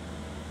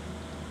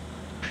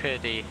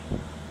pretty...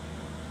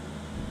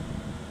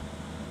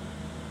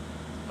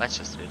 Let's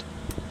just do it.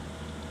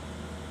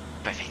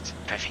 Perfect,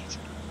 perfect.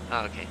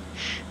 Oh, okay.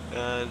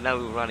 Now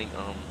we're running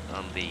on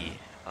the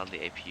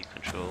APU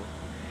control.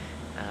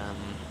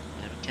 And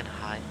we can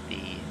hide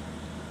the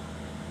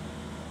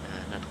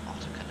not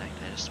auto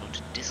connect. I just want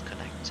to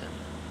disconnect them.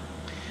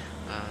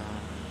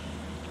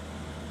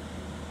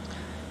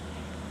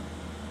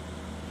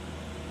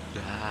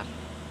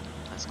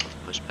 Let's go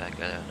pushback.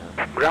 I don't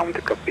know. Ground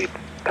complete.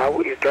 Tau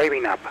is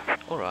driving up.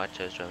 Alright,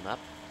 just drone up.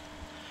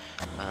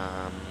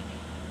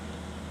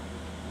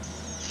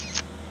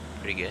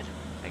 Pretty good,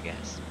 I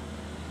guess.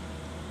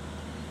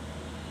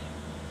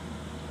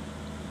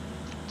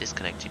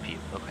 Disconnect GPU.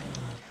 Okay.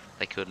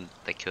 They couldn't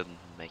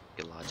make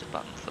a larger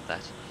button for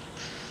that.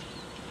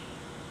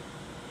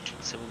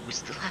 So we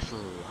still have a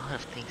lot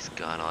of things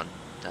going on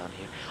down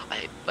here.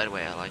 By the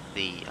way, I like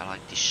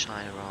the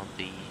shine around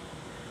the.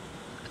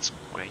 That's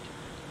great.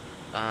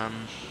 Are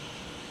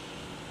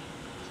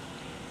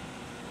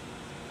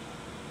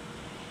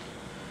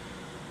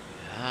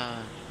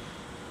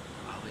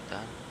we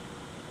done?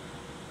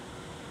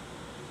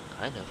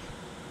 Kind of.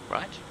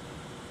 Right?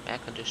 Air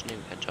conditioning,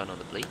 we can turn on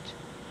the bleed.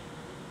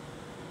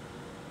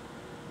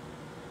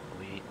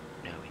 We need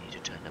to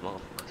turn them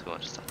off because we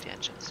want to start the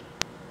engines.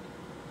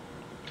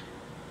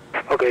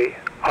 Okay,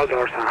 all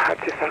doors and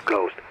hatches are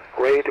closed.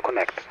 Ready to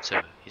connect.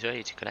 So he's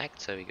ready to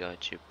connect, so we go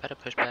to better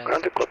pushback.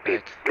 Ground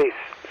complete. Please,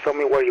 show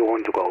me where you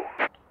want to go.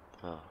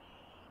 Oh,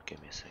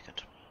 give me a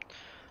second.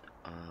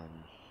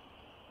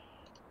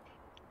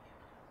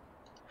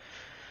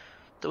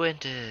 The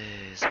wind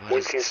is...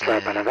 Windshield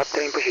strap and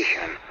adapter in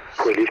position.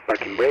 Release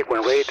parking brake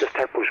when ready to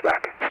start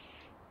pushback.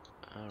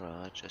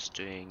 Alright, just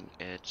doing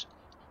it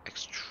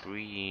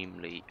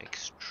extremely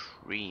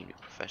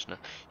professional.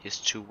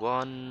 Here's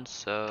 2-1,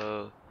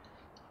 so...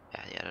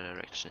 Yeah, the other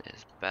direction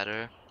is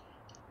better.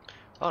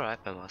 Alright,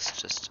 I must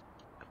just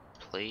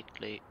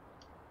completely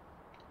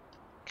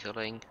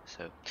killing,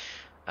 so...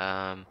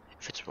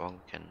 if it's wrong,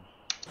 we can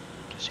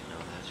just ignore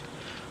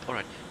that.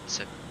 Alright,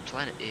 so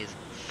planet is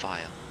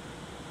file.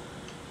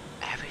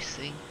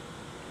 Everything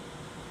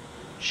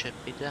should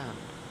be done.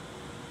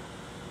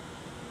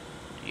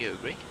 Do you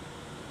agree?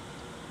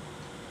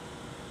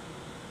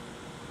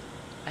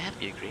 I have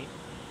to agree,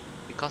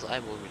 because I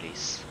will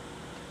release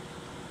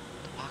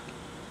the park.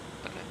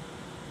 Okay,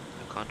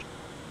 I can't.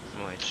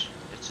 Wait,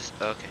 it's just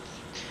okay.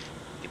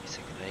 Give me a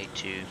second. I need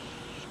to.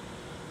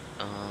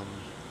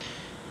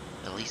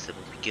 At least it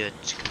would be good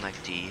to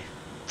connect the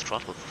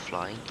throttle for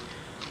flying.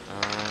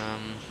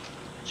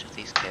 Which of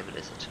these cable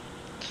is it?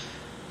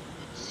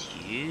 It's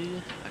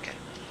you. Okay.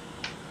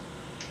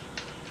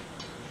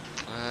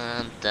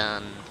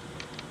 Done.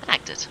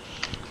 Connected.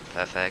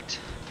 Perfect.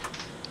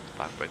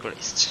 Park brake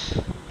released.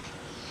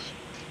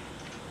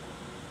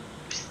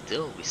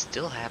 We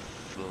still have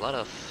a lot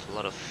of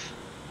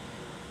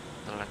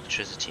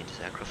electricity in this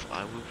aircraft.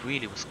 I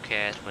really was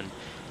scared when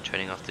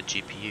turning off the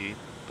GPU,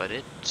 but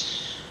it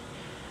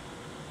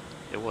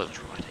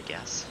wasn't right, I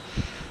guess.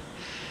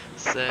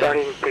 So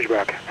Starting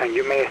pushback, and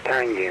you may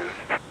start engines.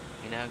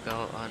 we now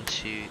go on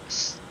to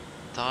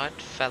start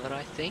feather,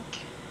 I think.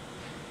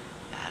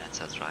 Ah, that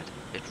sounds right.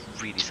 It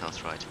really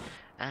sounds right.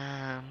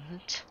 And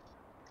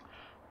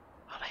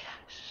oh my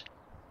gosh.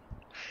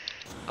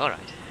 All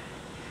right.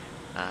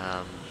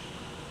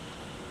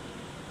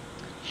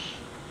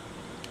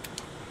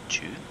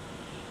 Two.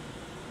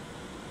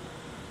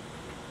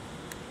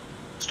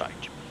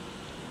 Start.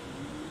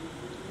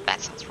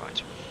 That sounds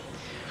right.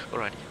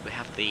 Alright, we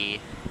have the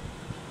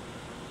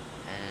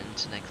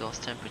and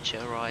exhaust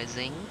temperature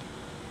rising.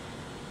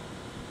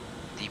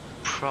 The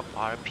prop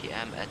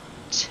RPM at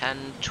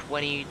 10,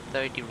 20,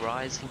 30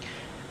 rising,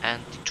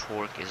 and the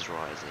torque is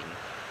rising.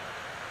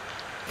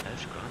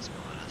 Those ground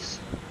spoilers.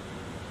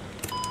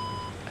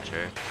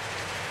 Better.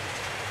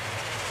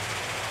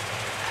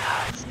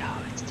 It's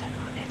turned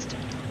on. It's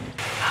turned on.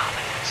 Oh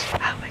my gosh.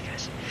 Oh my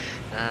gosh.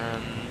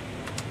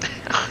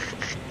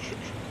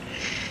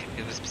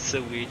 It must be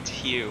so weird to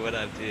hear what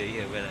I'm doing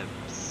here when I'm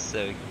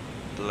so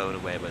blown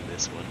away by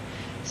this one.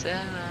 So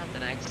the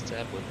next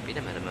step would be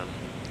the minimum.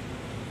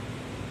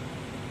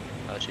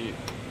 How to?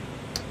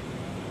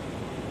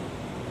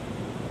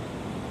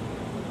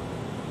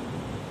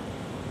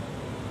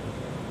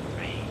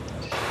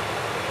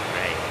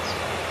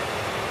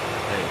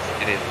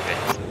 It is great.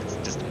 It's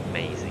just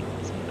amazing.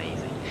 It's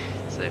amazing.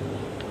 So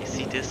you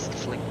see this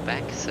flick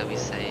back. So we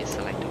say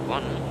select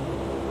one.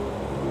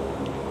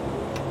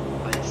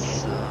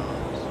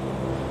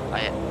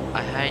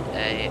 I had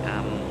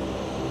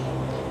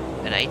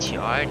an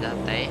ATR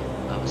that day.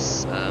 I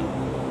was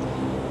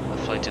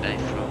flying today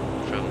from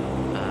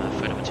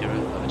Fuerteventura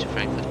over to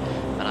Frankfurt,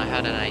 and I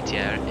had an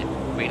ATR. It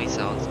really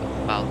sounds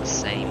about the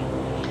same,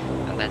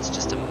 and that's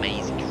just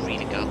amazing. You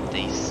really got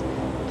this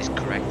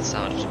correct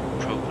sound of the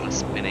propeller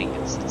spinning.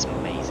 It's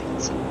amazing.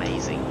 It's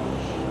amazing.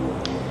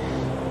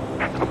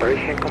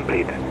 Operation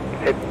complete.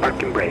 Set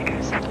parking brake.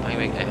 Set the parking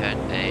brake. I heard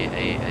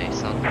a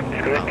sound.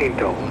 Disconnecting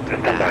tow.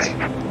 Stand by.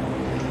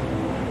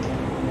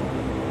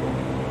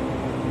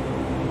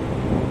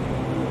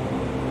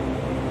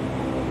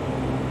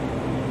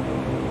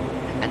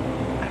 And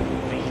I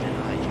really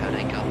like how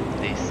they got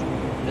this.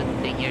 The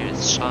thing here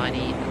is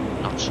shiny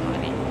and not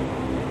shiny.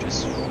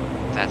 Just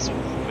that's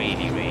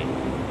really.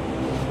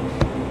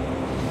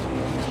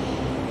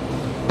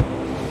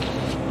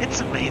 It's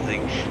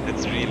amazing.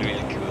 It's really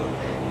cool.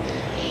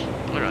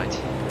 Alright,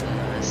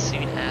 as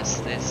soon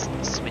as this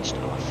is switched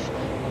off,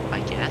 I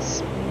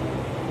guess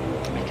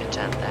we can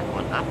turn that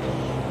one up,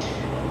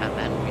 and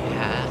then we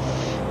have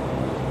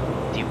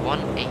the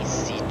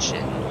 1AC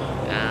gen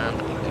and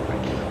the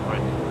pocket brake.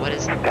 Alright, what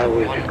is the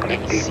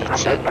 1AC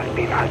gen?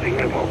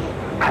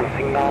 Hand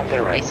signal on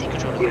the right. AC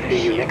controller. We'll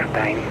see you next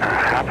time.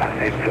 Have a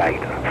safe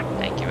flight.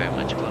 Thank you very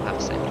much. We'll have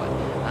a safe flight.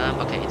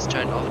 Okay, it's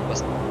turned off. It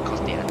wasn't because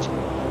the engine.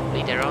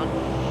 Later on.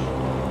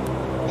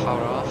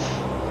 Power off,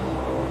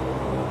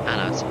 and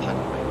now it's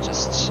pocket brake,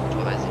 just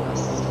advising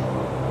us.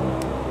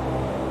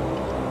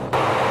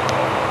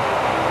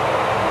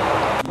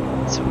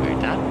 So we're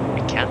done.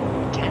 We can.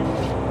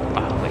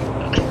 Wow, wait.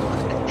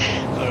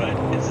 Alright,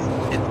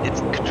 it's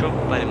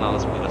controlled by the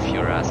mouse wheel if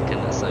you're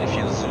asking. So if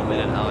you zoom in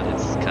and out,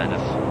 it's kind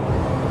of.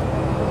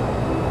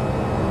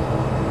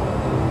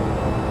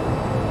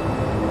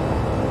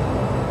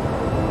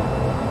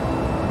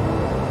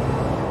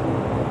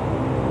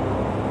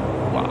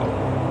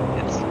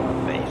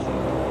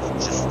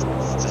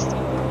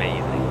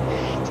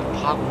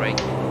 Park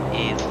brake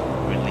is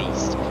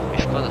released.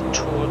 We've got a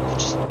torque of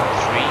just 3.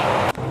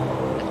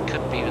 It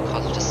could be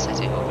because of the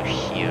setting over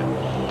here.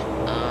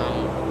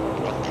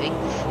 I think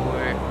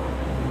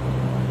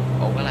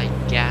I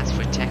guess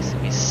for taxi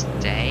we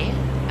stay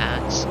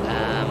at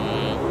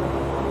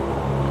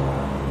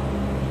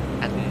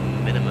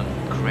minimum.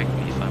 Correct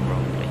me if I'm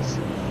wrong, please.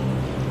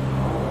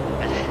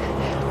 I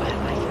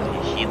like how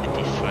you hear the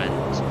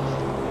different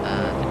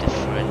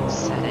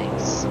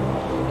settings.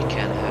 You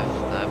can have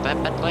but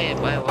wait.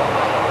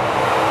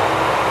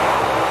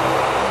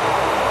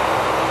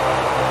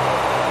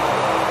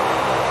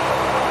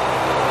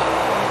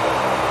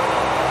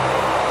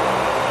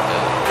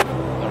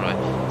 Alright,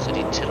 so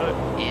the tiller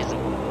is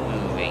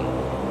moving,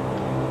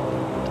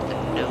 but the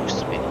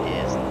nose bit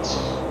isn't.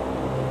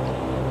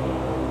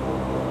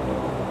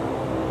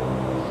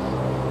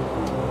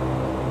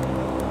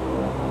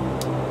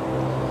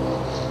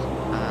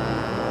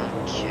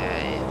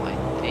 Okay, I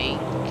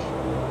think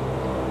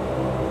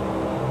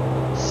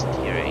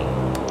steering.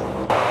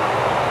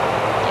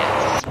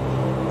 Yes,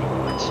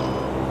 right.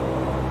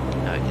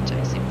 Now we can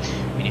taxi.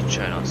 We need to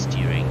turn on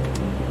steering.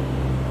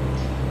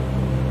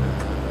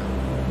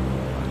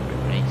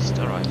 Released.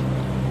 Alright.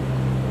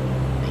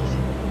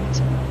 Amazing. It's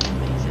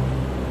amazing.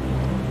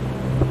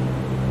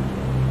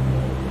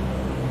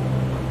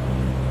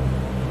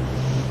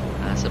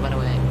 So by the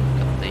way, we've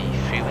got the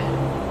freeway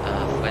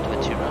of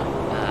Fuerteventura.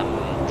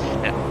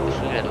 The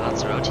freeway at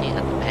Lanzarote and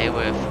the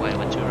payway of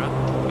Fuerteventura.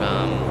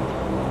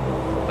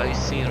 Both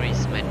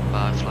sceneries made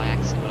by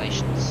FlyJSim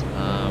Simulations.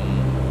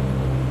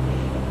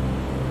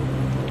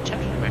 Which I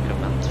actually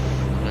recommend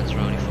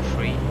Lanzarote for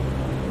free.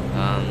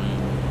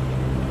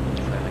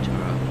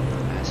 Fuerteventura,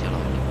 as you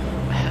like.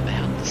 I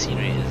hope the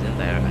scenery is in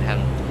there. I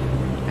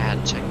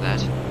hadn't checked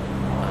that.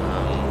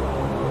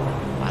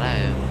 But I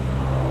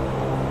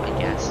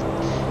guess.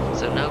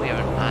 So now we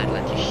are on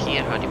island. You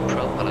hear how the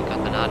propeller got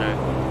another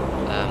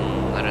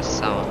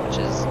sound, which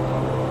is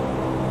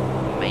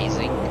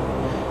amazing,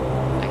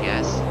 I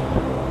guess.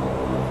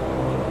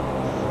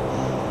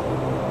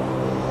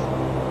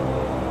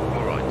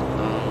 Alright,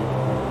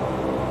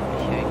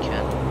 here you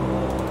can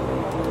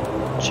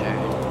turn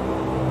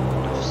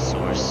nav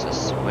sources.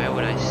 Where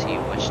would I see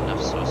which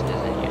nav source is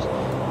in use?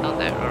 Down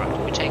there. Alright,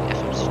 we take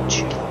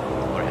FMC2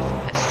 or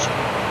FMS2.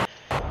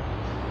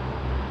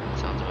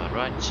 Sounds about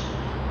right.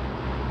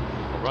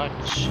 Alright.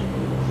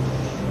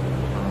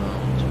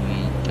 And we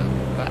go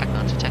back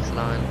onto taxi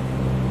line.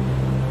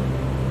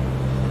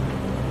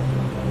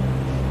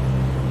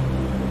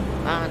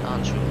 And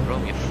onto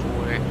Romeo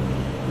 4.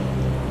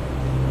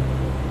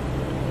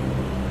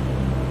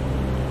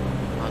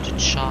 Onto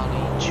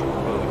Charlie to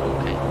Romeo.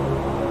 Okay.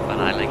 An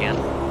island again.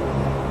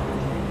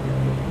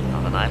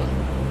 Not an island.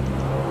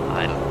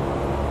 Island.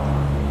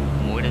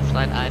 More than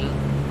flight island.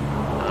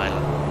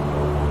 Island.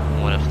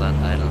 More than flight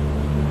island.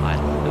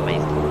 Island.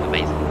 Amazing.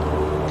 Amazing.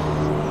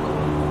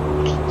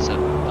 So,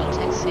 our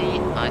taxi,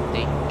 I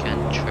think, can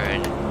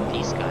turn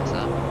these guys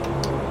up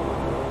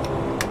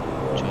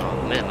to our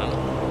minimum.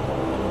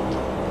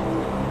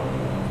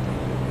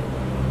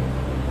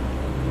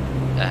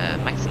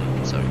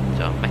 Maximum, sorry,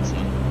 to our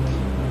maximum.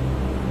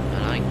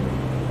 And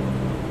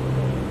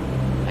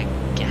I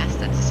guess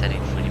that's a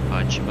setting for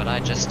departure, but I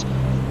just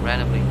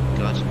randomly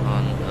got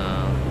on,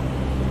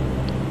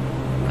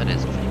 what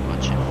is it for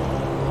departure?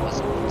 It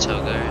was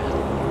Togo,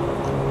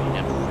 we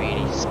didn't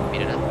really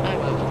speed it up. Oh,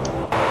 well.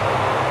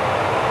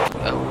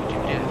 Oh, we do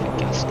have a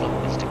gas lock,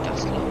 it's the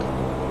gas lock.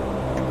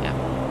 Yeah,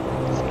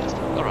 it's the gas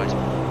lock, alright.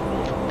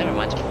 Never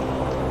mind.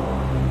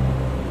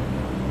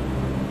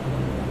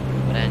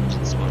 But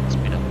engines won't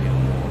speed up even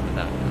more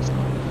without gas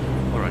lock.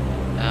 Alright,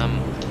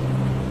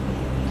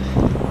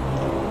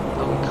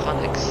 oh, we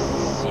can't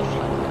exceed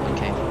flight,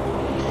 okay.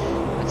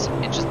 That's some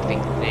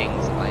interesting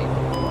things, I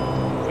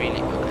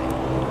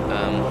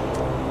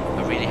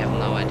really have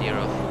no idea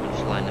of when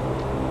flying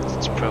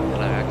such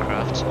propeller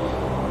aircraft,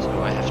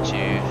 so I have to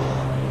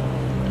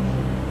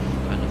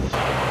kind of know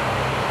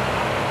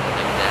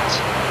that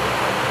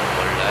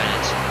or learn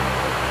it.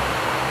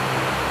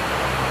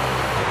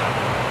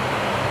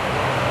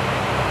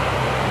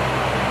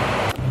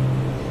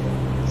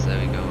 So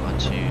we go on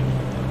to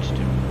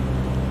the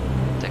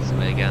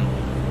taxiway again.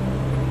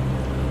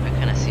 Where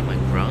can I see my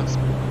ground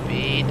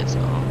speed? It's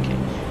okay.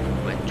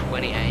 We're at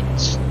 28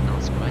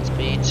 knots ground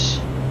speed.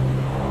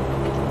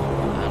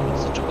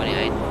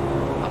 28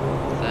 up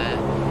there.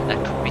 That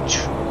could be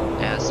true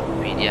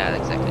airspeed. Yeah,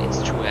 exactly.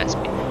 It's true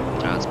airspeed.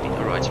 Ground speed.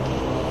 Alright.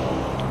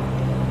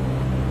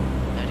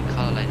 Now the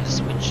color line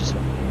switches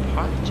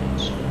parted.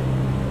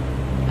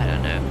 I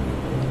don't know.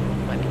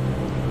 Maybe.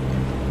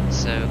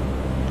 So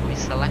we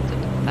selected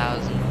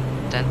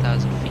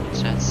 10,000 feet.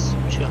 That's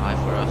too high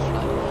for our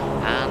flight.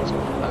 And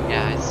oh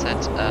yeah, I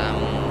set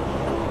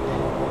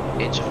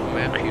inch of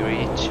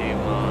mercury to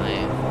my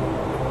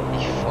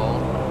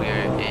default.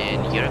 We're in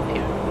Europe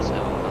here, so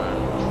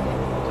I'm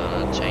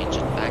gonna change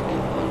it back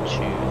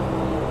onto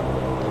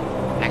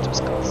active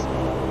skulls.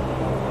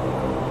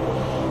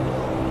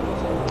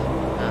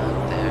 And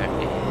there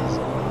is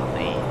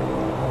the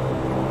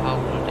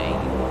holding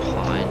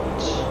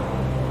point.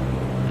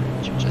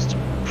 And you just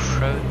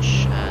approach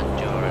and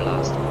do our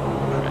last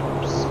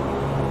preps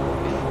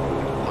before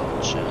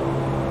departure.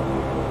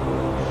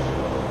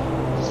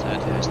 So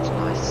there's the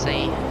nice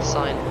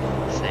sign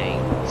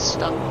saying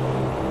stop.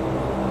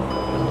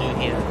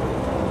 Here,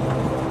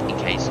 in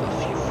case of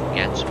you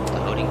forget what the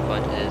holding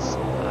point is,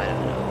 I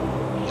don't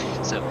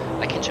know. So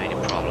I can show you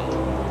the problem.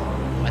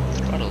 My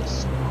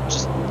throttles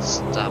just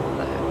stop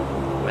there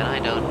when I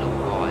don't know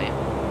why,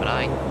 but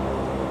I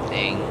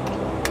think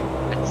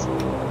it's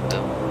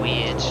a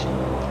weird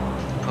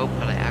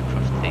propeller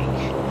aircraft thing.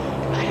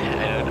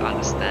 I don't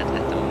understand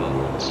at the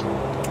moment.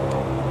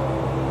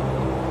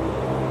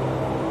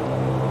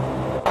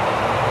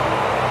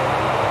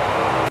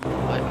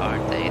 Why are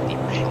they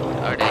deployed?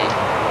 Are they?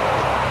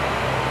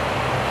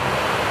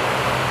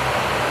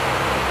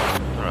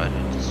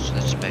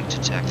 Let's back to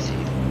taxi.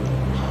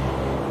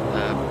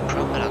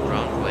 Propeller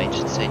ground weight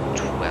should say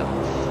 12.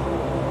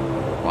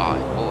 Why?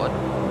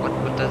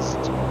 What does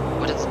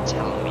it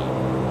tell me?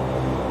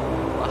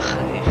 Why?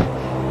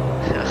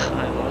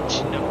 I want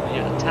to know what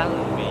you're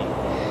telling me.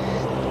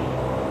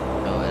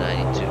 Oh, and I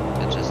need to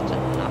adjust the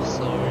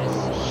nozzles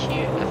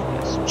here.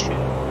 FPS2.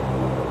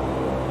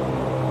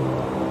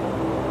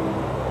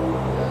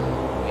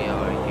 We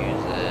are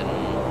using.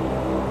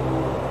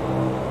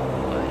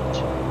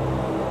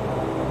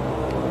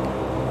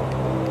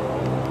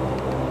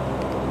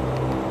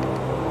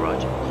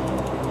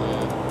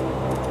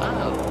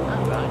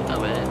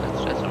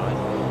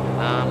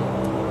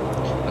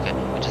 Okay,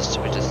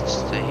 we just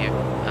stay here.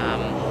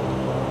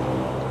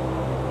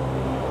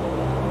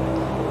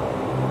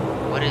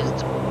 What is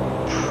the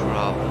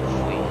problem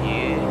for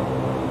you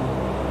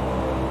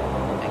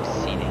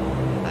exceeding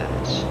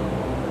that?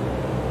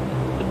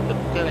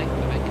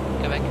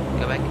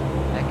 Go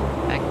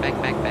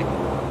back.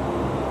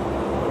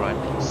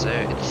 Alright, so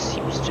it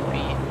seems to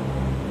be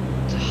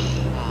the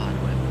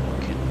hardware.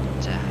 Look at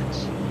that.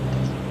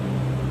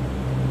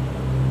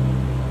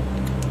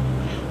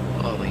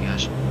 Oh my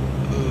gosh.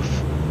 Oof.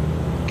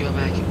 Go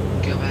back.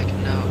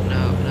 No.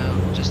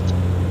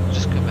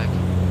 Just go back.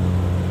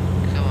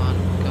 Come on.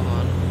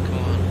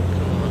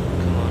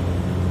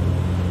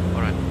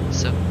 Alright,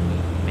 so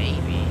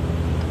maybe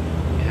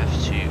you have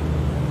to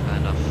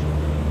kind of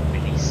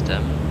release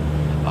them.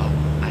 Oh,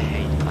 I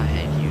hate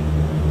you.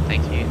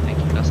 Thank you,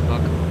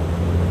 Gastlock.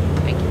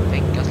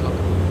 Thank God.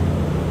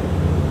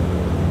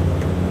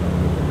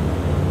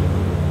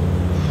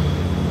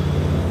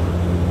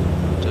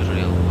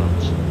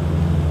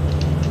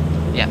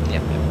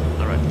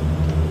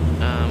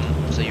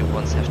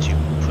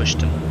 pushed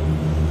them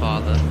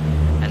farther,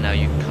 and now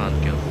you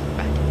can't go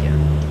back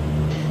again.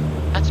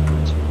 That's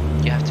good.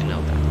 You have to know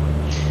that one.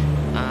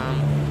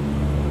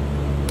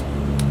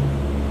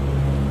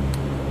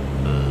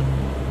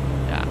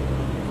 Yeah.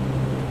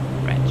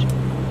 Right.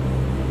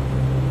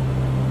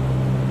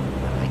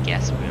 I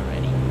guess we're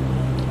ready.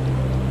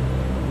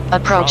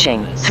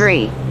 Approaching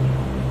 3.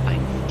 I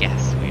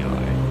guess we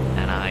are,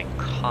 and I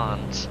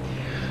can't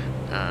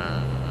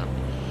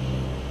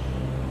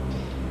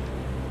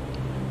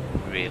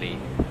really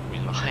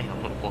rely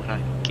on what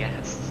I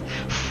guess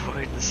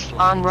for this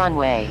flight. On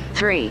runway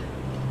 3.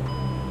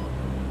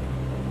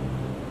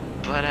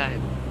 But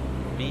alright,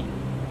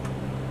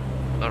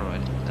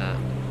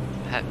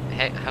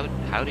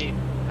 how do you,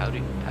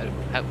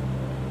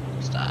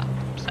 stop.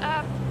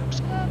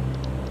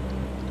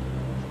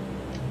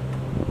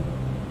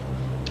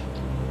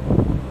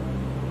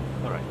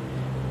 Alright,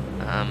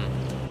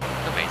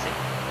 amazing,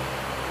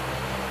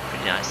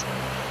 pretty nice.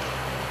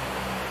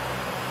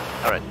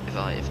 Alright, if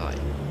I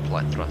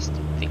apply thrust,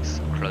 things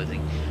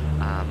closing,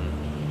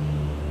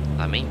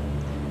 I mean,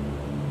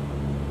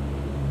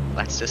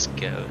 let's just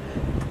go.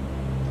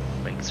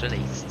 Brakes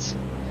released.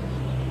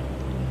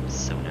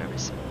 So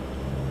nervous.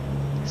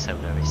 So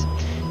nervous.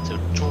 So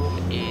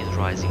torque is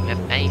rising. We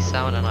have A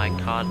sound and I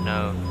can't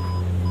know.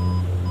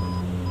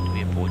 Do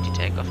we abort the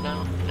takeoff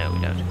now? No, we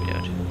don't.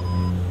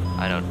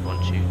 I don't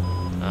want to.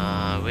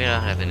 We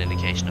don't have an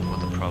indication of what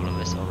the problem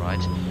is,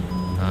 alright.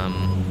 Oh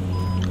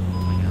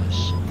my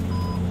gosh.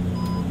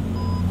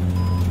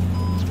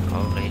 It's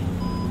probably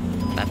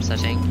flap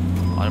setting,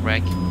 auto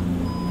brake,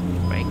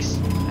 brakes.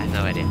 I have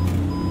no idea.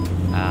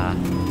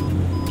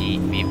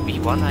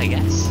 V1, I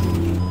guess.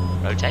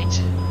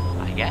 Rotate,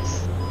 I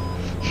guess.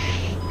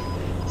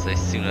 So as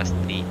soon as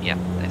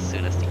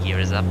the gear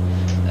is up,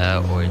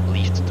 or it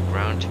leaves to the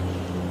ground,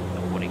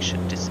 the warning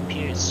should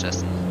disappear. It's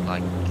just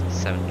like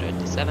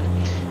 737,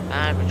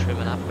 and we're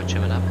trimming up.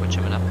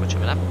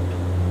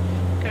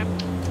 Okay.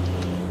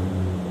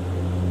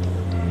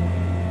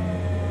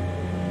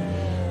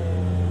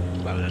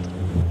 Well done.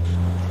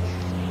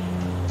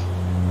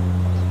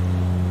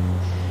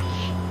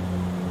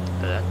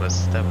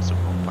 That was the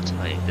wrong button.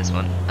 I hit this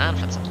one, and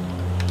flaps up.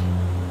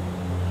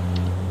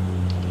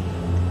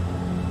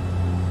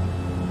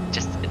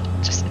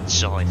 Just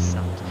enjoy the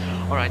sound.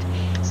 Alright,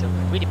 so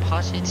we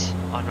departed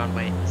on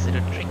runway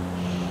 03,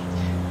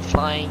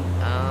 flying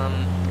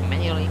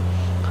manually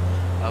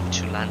over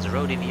to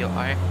Lanzarote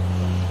VOR.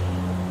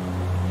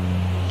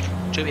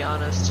 To be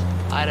honest,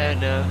 I don't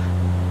know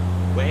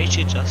where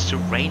to adjust the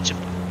range of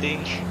the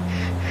thing,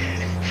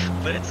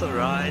 but it's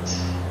alright.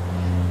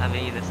 I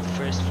mean, it's the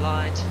first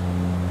flight.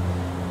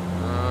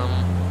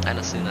 And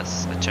as soon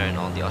as I turn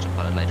on the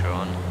autopilot later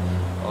on,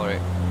 or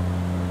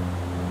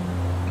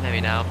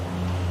maybe now.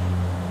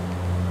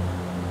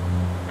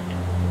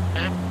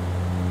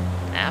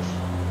 F,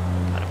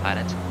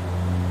 autopilot.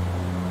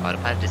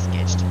 Autopilot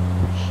disengaged.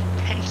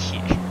 Thank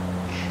you.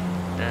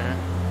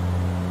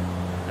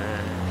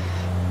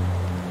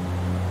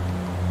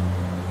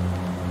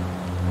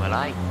 Well,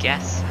 I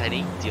guess I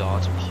need the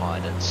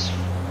autopilot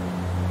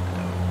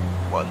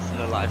once in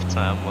a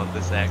lifetime on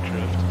this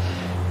aircraft.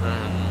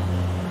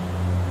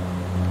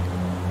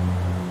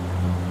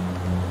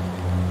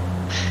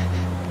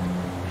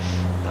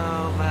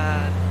 Oh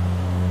man,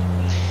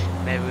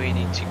 maybe we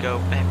need to go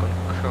back on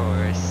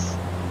course.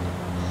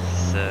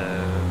 So,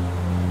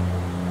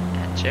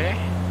 enter.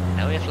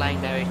 Now we're flying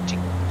direct to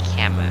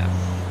Camaf,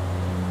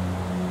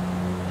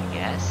 I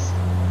guess.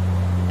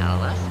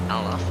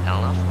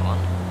 LNF on.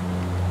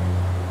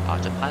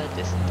 Autopilot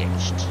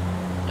disengaged.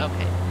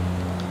 Okay.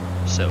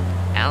 So,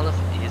 LNF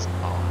is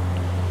on.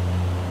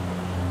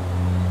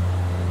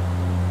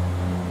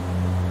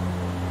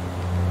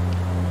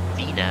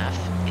 VNAV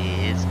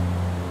is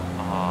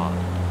on.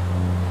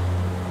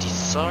 The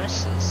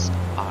sources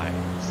are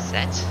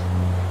set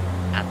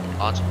and the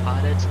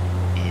autopilot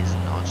is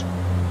not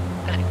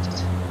connected.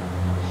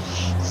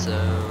 So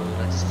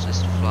let's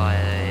just fly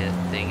a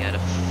thing at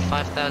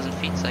 5,000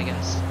 feet, I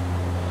guess.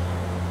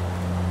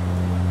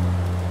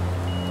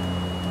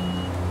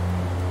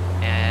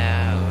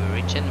 Yeah, we're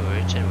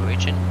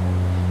reaching.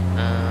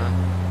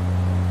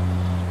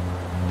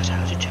 But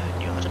how to turn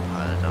the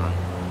autopilot on?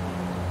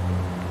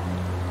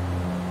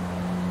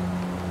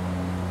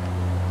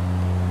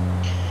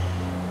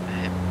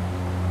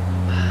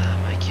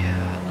 My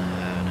god,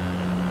 no.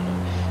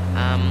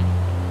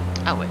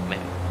 Oh wait,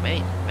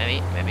 maybe.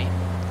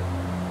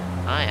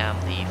 I am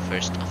the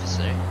first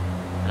officer,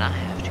 and I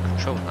have to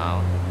control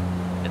now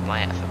with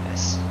my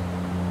FMS.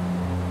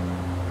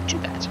 Too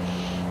bad.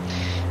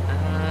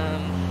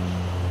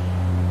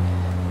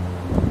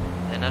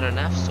 Another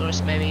nav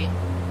source maybe?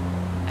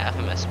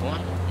 FMS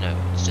 1? No,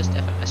 it's just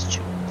FMS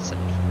 2. Some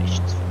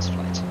information for this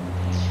flight.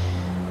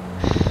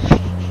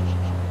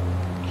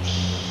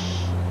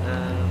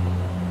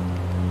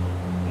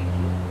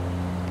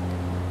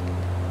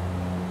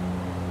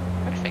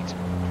 Perfect.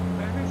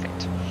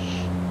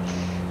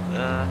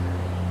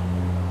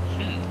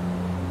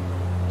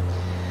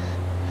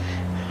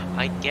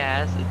 I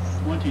guess it's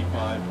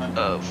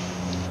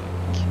 2500.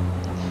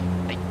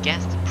 I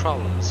guess the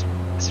problem is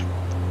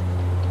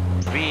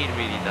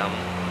really dumb.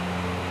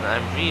 And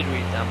I'm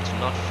really dumb to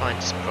not find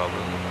this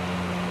problem.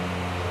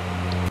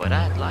 But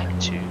I'd like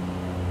to.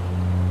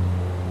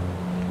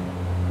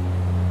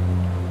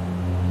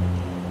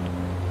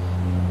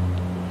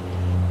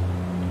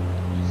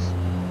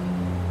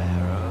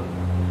 Barrow.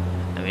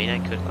 I mean, I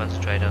could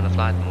concentrate on the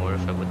flight more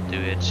if I would do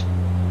it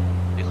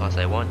because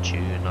I want to,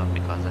 not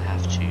because I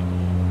have to.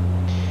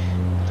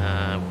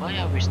 Why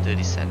are we still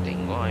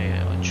descending? Why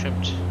are we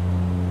trimmed?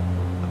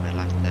 Oh, I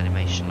like the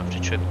animation of the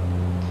trim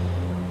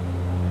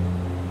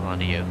on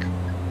the yoke.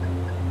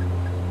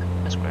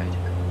 That's great.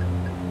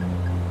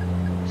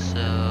 So,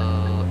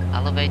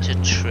 elevator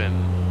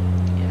trim.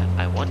 Yeah,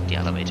 I want the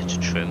elevator to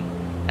trim.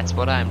 That's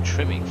what I'm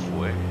trimming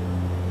for.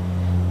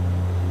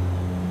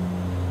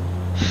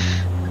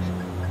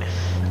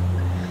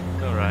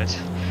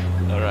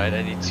 Alright,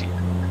 I need to.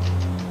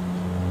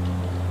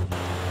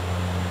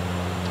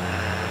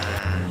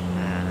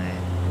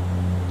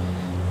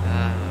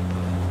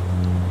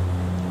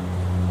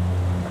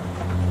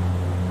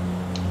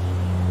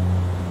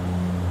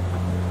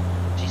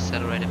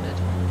 Decelerate a bit.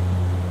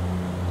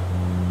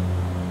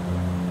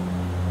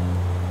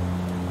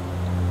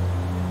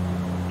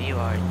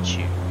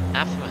 VR2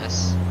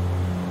 FMS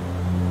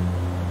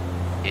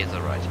is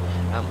alright.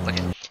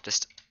 Okay,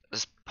 just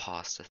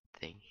pause the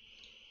thing.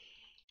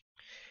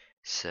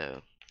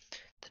 So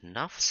the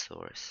nav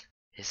source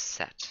is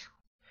set.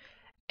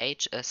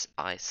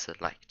 HSI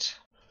select.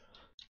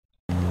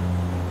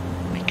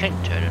 I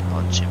can turn it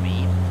on to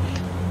me.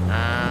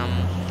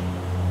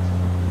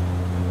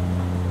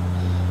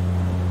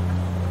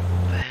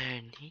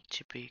 There need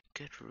to be a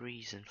good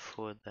reason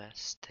for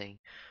this thing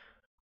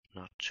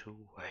not to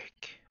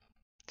work.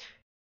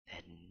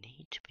 There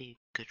need to be a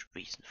good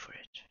reason for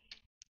it.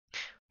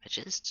 I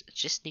just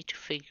need to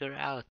figure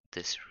out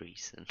this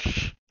reason.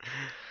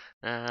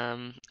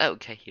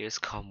 Okay, here's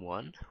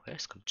COM1.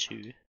 Where's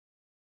COM2?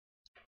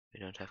 We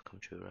don't have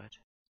COM2, right?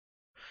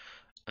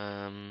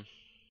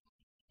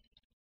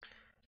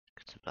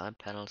 Got some blind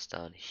panels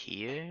down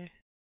here.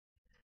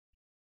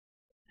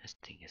 This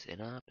thing is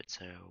in up. It's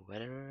a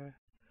weather.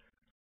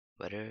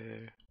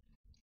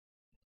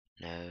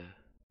 No,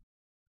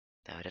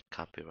 that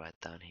can't be right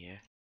down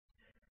here.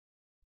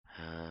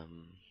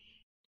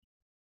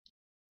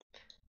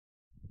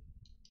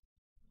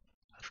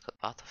 I've got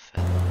other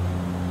feather.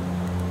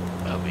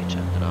 Oh, we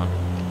turned it on.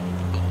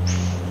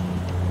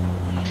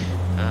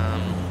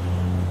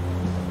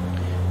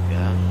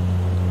 Yeah.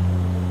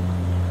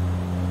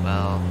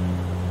 Well,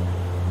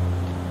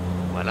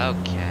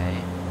 okay.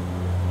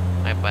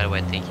 By the way,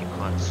 I think you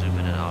can't zoom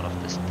in and out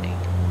of this thing.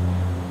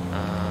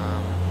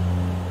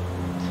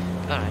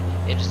 Alright,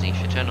 interesting.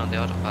 If you turn on the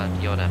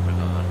autopilot, your damper go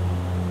on.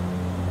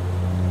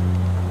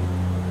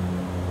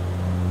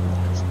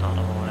 That's not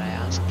what I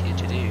asked you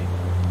to do.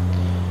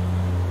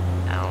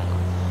 Now,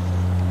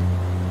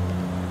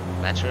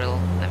 lateral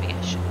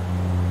navigation.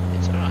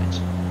 It's alright.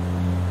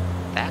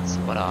 That's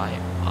what I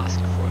asked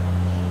for.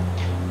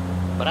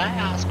 But I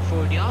asked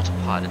for the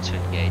autopilot to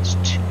engage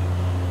too.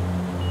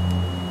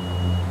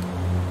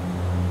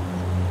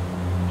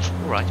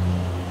 Alright.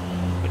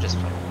 We'll just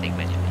fly the thing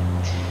manually.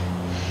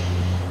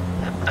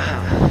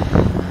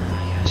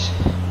 Yes.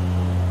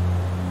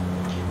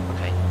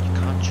 Okay, you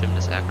can't trim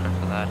this aircraft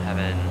without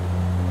having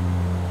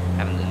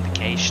an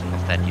indication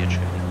of that you're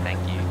trimming. Thank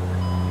you.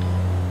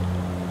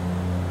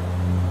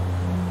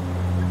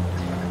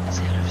 This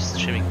aircraft is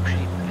trimming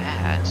pretty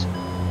bad.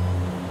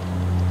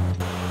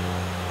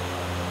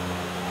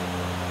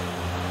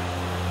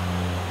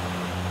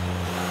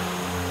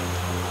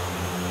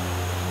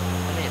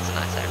 I mean, it's a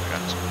nice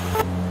aircraft.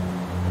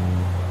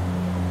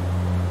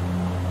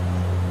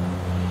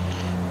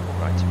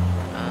 Right.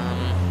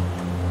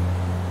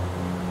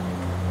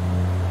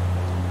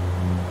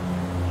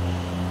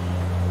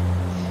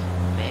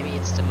 Maybe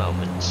it's the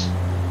moment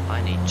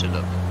I need to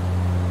look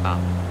up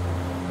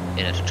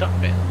in a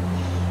tutorial.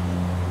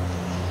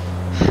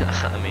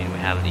 I mean, we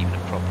haven't even a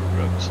proper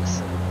road, so oh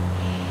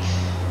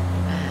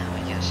my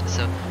gosh.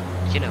 So,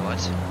 you know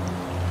what?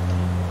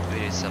 We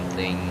do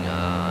something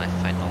I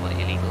find normally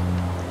illegal,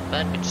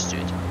 but we just do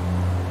it.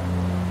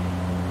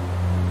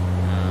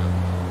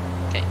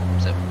 Okay,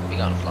 so we're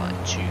gonna fly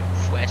to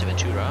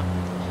Fuerteventura,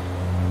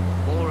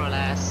 more or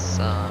less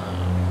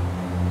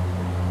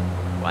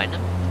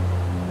random.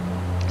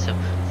 So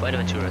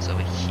Fuerteventura is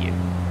over here,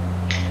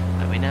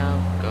 and we're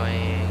now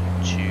going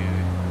to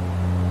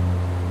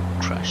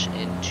crash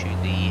into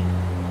the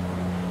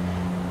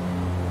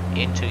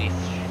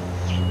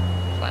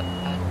flat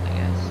pad, I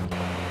guess.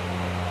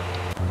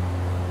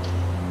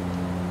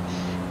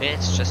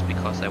 It's just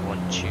because I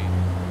want to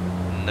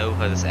know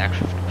how this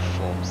aircraft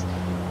performs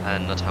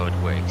and not how it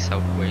works. How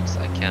it works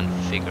I can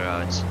figure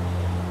out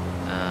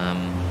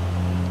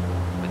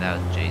without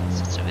doing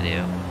such a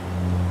video.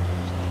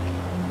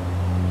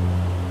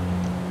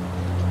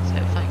 So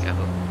if I go,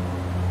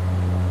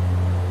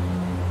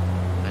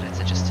 but it's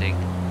interesting,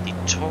 the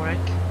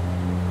torque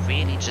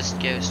really just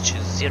goes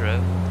to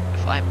 0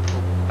 if I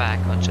pull back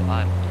until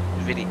I'm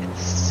really,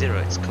 it's zero.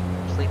 It's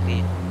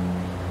completely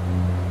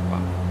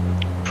wow.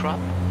 Prop.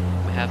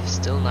 We have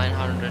still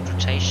 900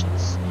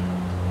 rotations.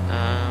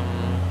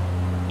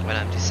 When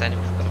I'm descending,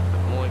 we've got a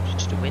bit more due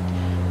to the wind.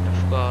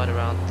 We've got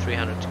around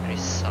 300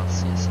 degrees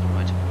Celsius.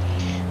 Alright.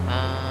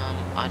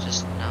 I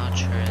just now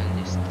turn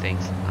these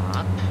things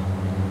up,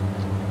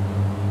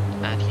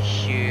 and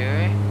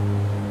here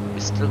we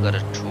still got a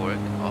torque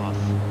of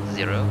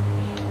 0,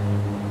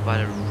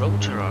 but a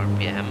rotor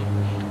RPM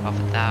of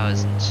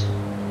 1000.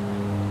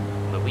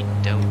 But we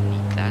don't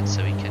need that,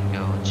 so we can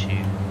go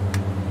to,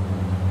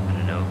 I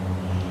don't know,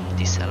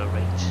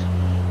 decelerate.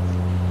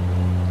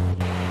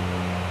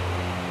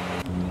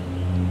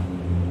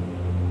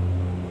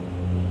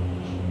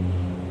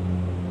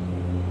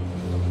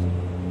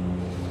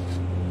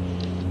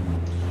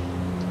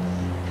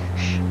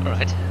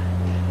 Alright.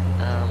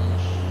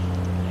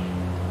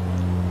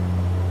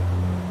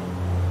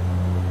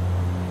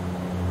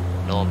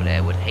 Normally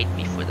I would hate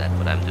me for that,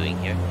 what I'm doing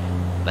here,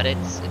 but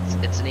it's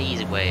an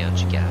easy way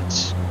to get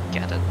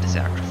this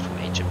aircraft from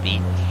A to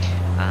B.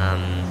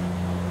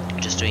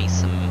 Just doing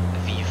some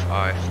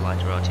VFR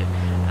flight around here.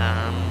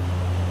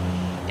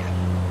 Yeah.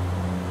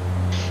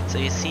 So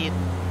you see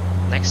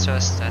next to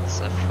us, that's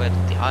the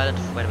island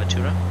of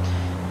Fuerteventura.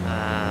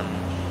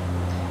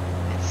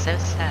 It's so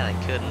sad I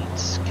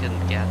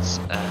couldn't get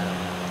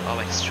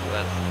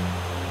OX12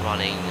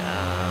 running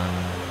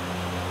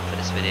for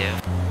this video,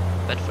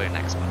 but for the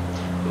next one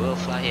we will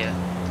fly here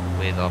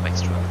with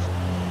OX12.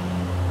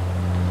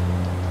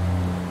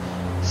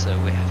 So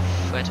we have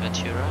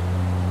Fuerteventura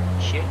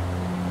here,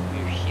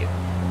 we're here,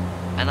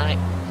 and I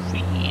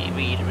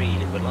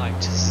really would like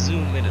to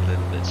zoom in a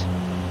little bit.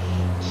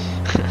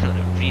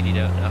 I really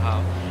don't know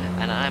how,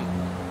 and I'm,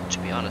 to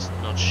be honest,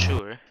 not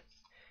sure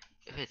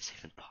if it's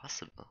even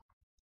possible.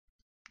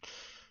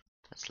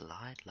 That's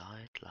light,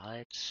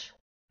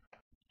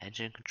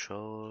 engine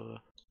control,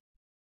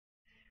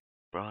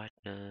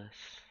 brightness.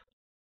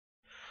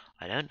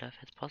 I don't know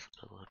if it's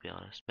possible, to be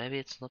honest. Maybe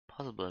it's not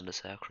possible in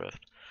this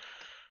aircraft.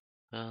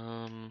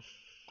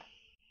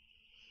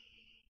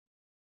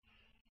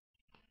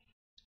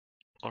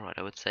 Alright,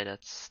 I would say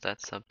that's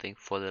something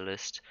for the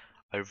list.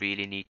 I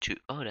really need to.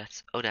 Oh,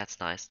 that's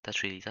nice.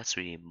 That's really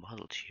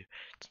modeled here.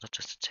 It's not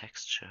just a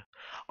texture.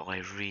 Oh,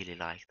 I really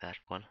like that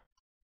one.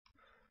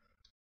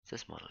 Is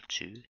this model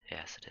 2?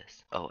 Yes, it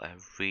is. Oh, I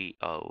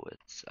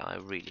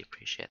really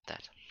appreciate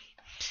that.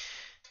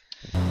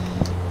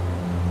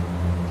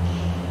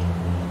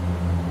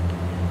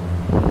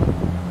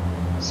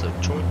 So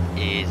torque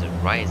is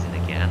rising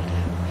again.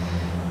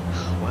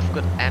 We've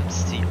got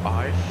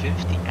MCR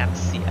 50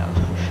 MCL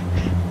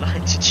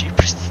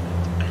 92%.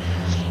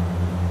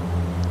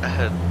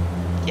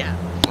 Yeah,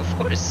 of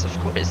course.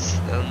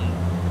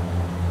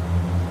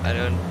 I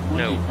don't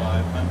know.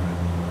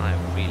 I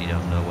really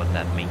don't know what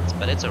that means,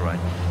 but it's alright.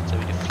 So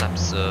we do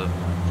flaps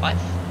 5.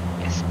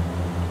 Yes.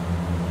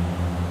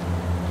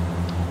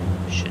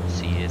 Should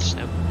see it.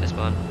 Nope, this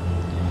one.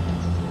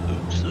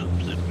 Oops.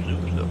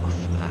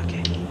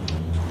 Okay.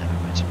 Never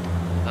mind.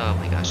 Oh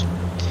my gosh.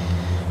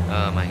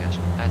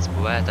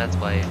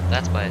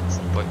 That's why it's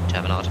important to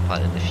have an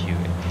autopilot if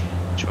you're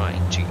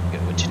trying to go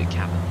into the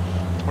cabin.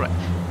 Alright,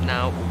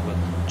 now we will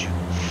do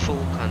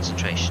full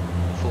concentration.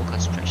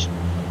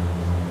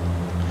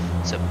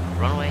 So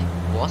runway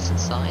was in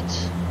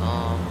sight.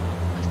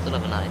 I still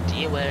have an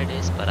idea where it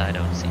is, but I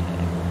don't see it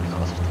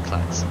because of the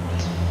clouds.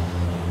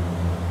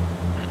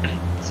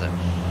 So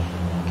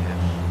okay,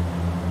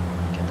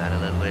 get that a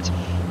little bit.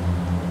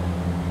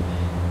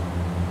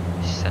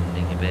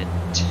 Sending a bit.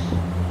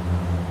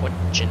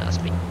 Watching us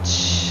beat.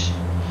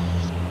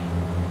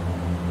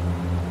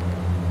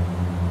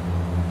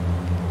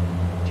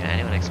 Can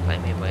anyone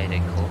explain me why they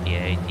call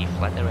the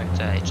flight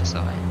director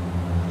HSI?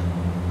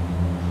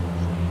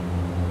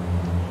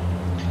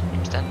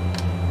 Understand?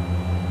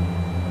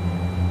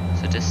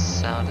 So this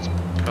sound is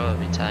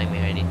probably telling me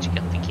I need to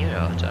get the gear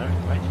out,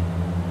 right?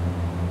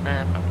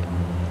 Probably.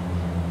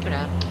 Go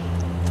down.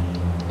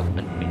 Oh,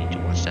 and we need to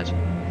watch that.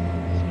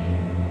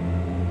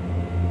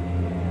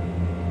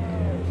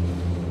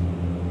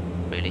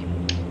 Really?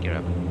 Gear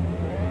up.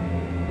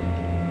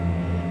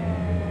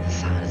 The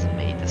sound is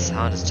amazing. The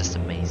sound is just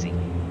amazing.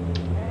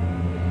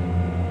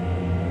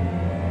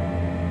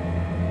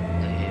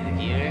 Now here the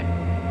gear.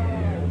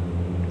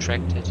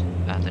 Retracted.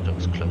 And the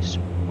door's closed.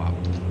 Wow.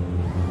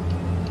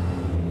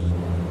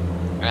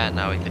 And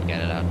now we can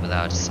get it out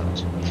without a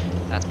sound.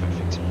 That's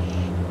perfect.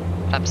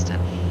 Flaps 10.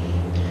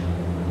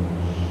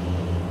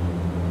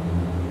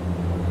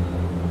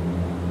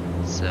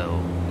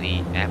 So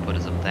the airport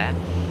is up there.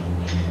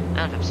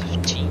 And flaps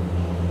 15.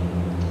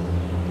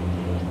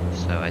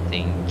 So I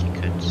think you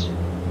could,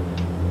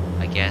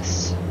 I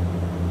guess,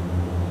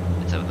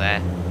 it's over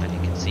there and you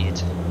can see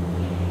it.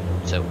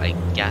 So I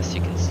guess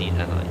you can see it,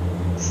 and I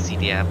see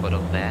the airport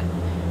up there.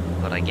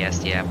 But I guess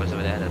the airport's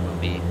over there. That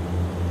would be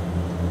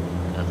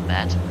not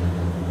bad.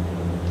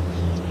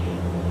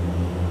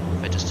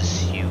 If I just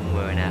assume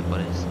where an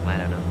airport is, I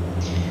don't know.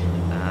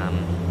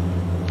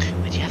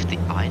 But you have the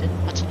idle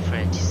button for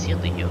NTC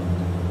on the yoke.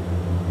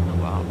 Oh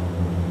wow.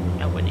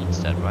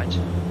 is that right?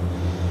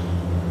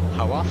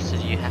 How often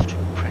do you have to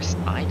press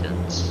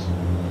items?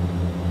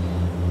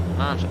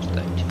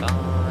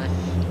 135.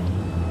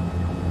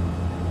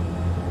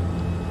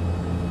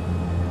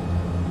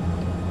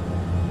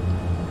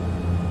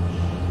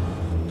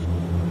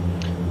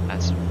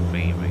 That's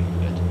really, really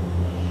good.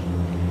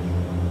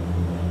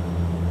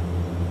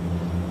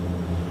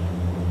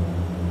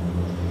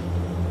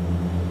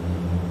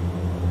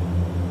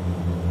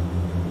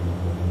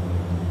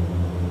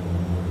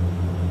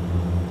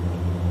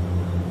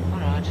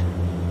 Alright,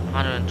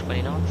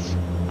 120 knots,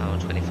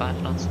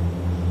 125 knots.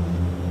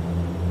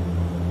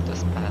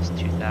 Just past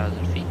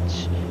 2,000 feet,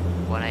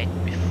 18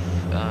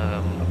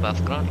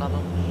 above ground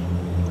level.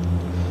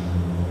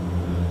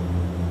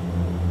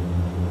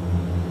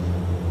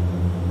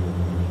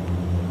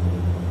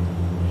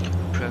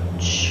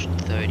 Approach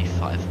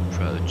 35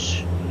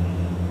 approach.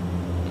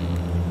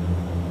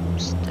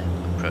 Step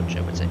approach,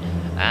 I would say.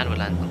 And we'll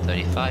land on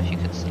 35. You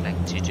can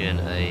select to do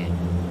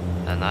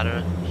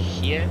another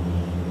here.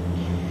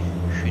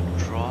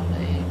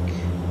 Hydraulic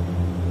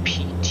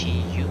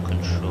PTU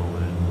control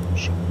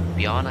should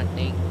be on, I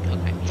think.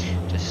 Okay,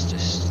 just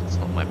it's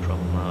not my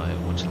problem. I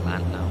want to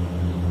land now.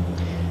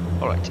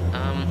 Alright,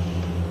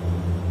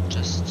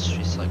 just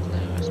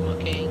recycling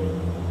smoking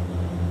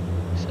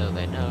so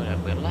they know that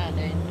we're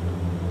landing.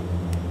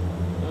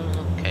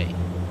 Okay.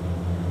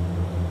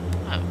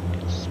 Oh,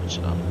 let's switch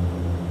it on.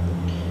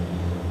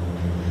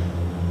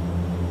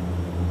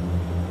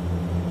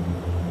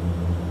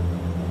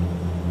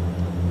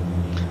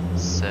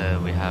 So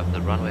we have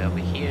the runway over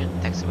here,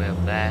 taxiway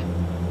over there,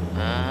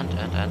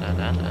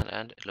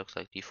 and it looks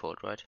like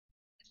default, right?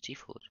 It's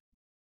default.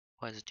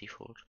 Why is it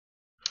default?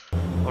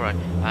 Alright,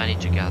 I need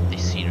to get the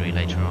scenery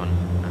later on.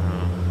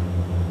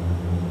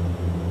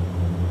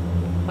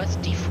 What's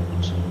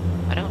default?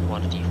 I don't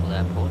want a default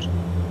airport.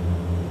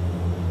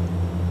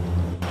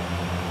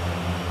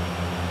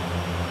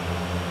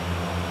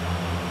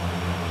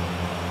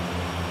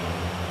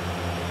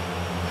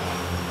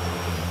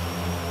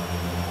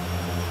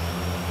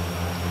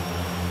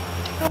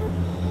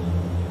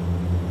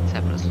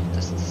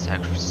 This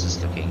aircraft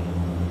is looking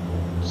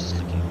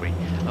great.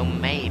 Oh,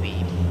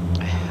 maybe.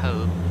 I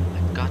hope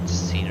I got the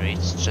scenery.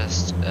 It's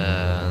just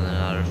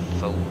another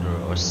folder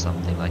or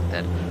something like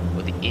that,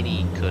 where the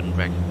INI couldn't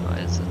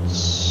recognize it.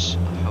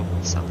 I hope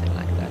it's something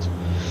like that.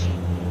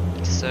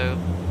 So,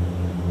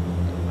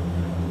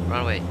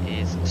 runway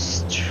is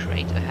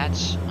straight ahead.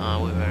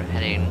 We were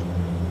heading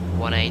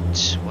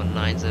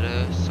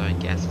 18190, so I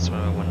guess it's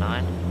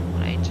runway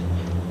 18.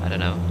 I don't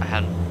know. I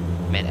haven't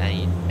made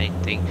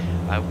anything.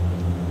 I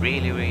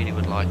really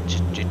would like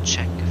to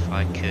check if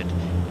I could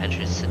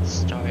enter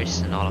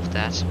stars and all of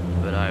that,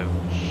 but I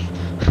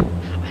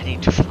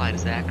need to fly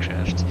this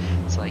aircraft,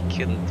 so I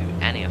couldn't do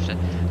any of it.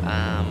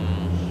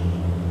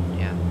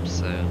 Yeah,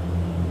 so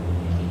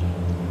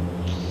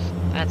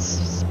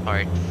that's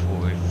part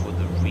for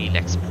the real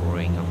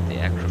exploring of the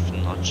aircraft,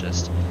 and not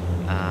just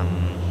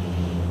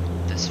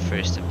this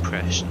first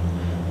impression,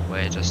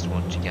 where I just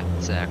want to get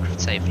the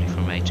aircraft safely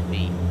from A to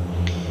B.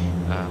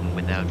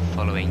 Without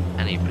following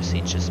any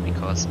procedures,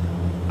 because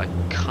I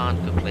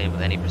can't complain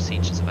with any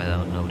procedures if I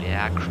don't know the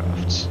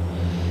aircraft.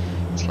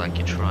 It's like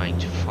you're trying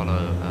to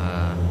follow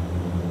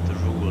the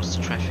rules,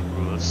 the traffic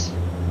rules,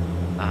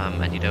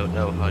 and you don't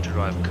know how to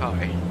drive a car,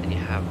 and you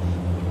have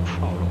a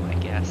problem, I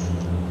guess.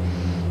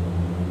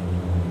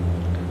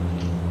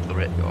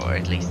 Or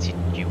at least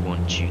you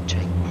want to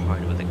take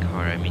part with the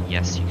car. I mean,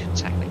 yes, you could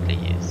technically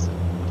use a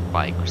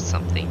bike or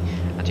something,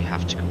 and you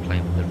have to comply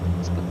with the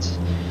rules, but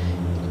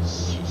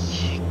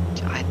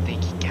I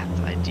think you get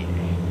the idea.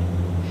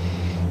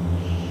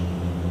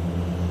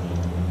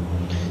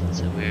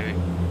 So we're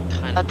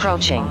kind of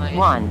approaching 19.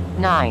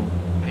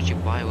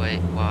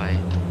 Why?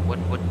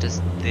 What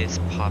does this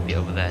puppy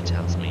over there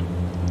tells me?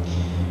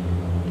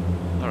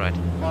 Alright,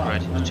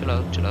 too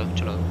low.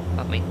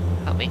 Help me.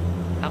 Oh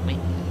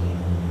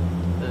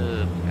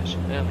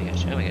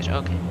my gosh,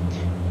 okay.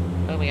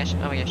 Oh my gosh,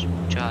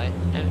 too high.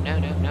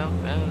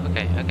 No,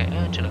 okay,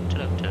 too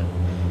low.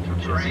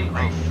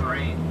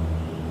 Terrain.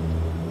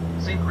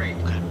 Sync rate.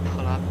 Gotta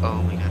pull up.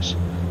 Oh my gosh.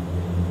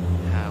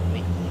 Help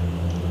me.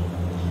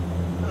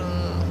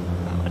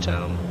 How much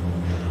home?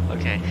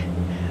 Okay.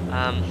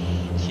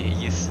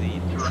 You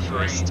see, it's the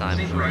first time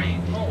for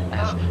me. I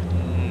have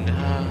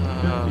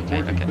no.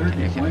 Okay.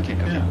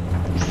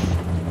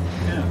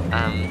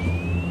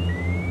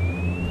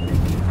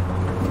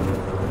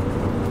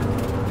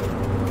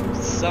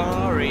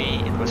 Sorry,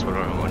 it was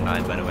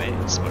 119, by the way.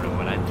 It's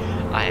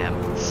 119. I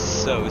am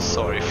so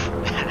sorry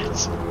for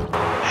that.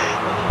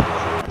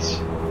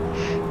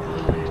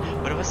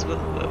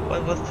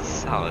 What was the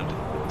sound?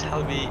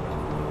 Tell me,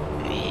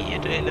 you're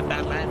doing the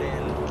bad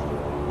landing.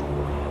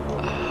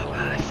 Oh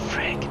my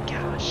freaking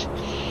gosh.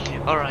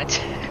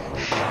 Alright,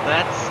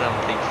 that's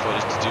something for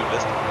us to do.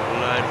 Let's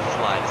learn to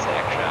fly this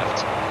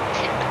aircraft.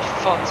 The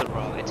fonts are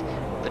right,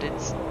 but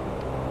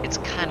it's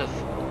kind of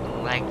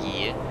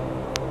laggy.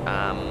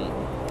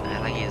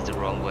 Laggy is the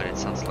wrong word. It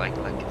sounds like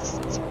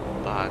it's a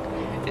bug.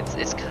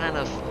 It's kind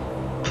of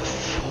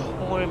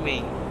performing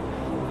coming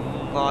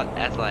not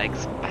as I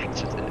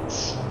expected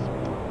it.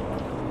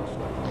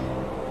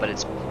 But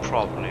it's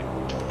probably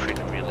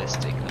pretty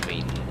realistic. I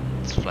mean,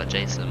 it's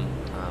FlyJSim,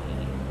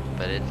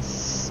 but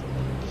it's...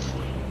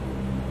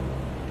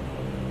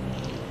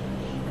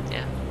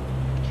 yeah.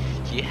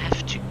 You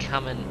have to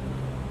come in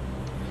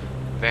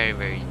very,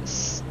 very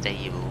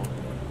stable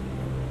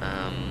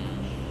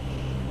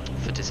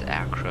for this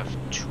aircraft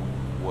to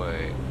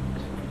work,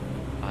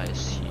 I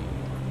assume.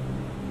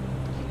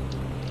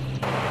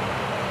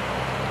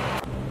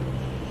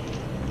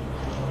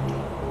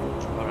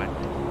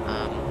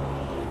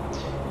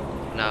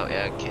 No,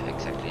 yeah,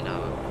 exactly, no,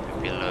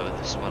 below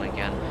this one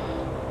again.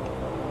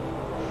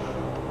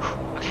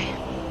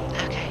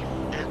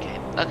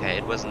 Okay,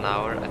 it was an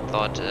hour. I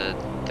thought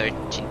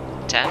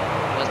 13:10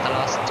 was the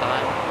last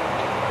time.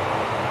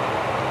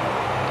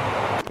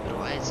 But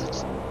why is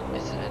it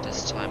at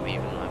this time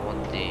even? I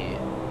want the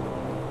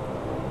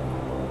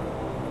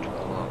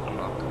 12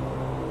 o'clock.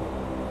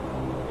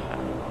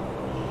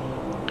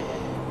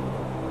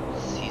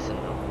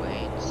 Seasonal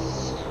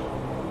weights,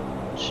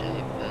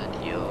 J-pad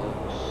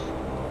yolks.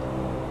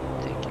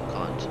 Think you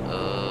can't.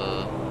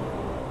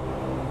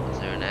 Is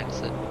there an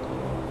exit?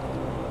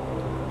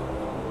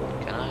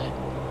 Can I?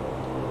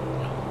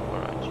 No.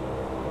 Alright.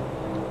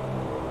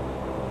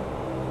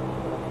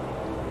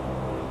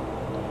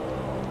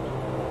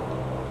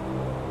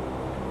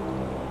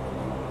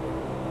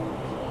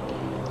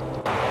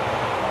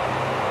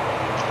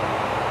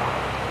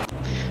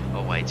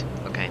 Oh wait.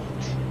 Okay.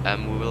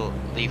 We will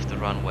leave the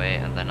runway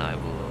and then I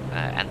will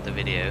end the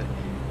video.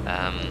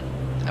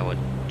 I would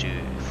do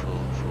full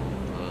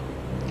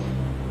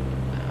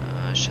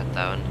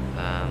shutdown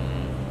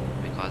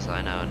because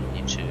I now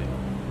need to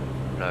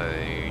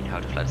learn how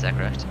to fly this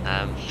aircraft.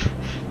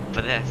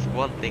 But there's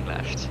one thing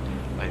left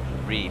I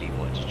really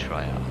want to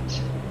try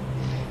out.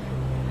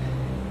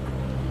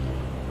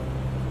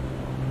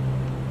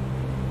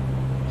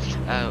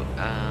 Oh,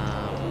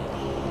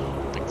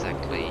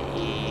 exactly.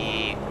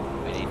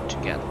 We need to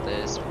get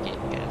this. We need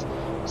to get it.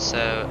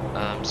 So,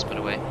 just by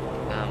the way,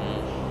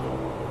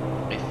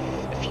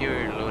 if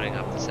you're loading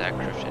up this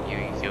aircraft and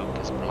your yoke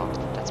is blocked,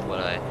 that's what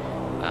I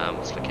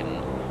was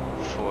looking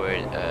for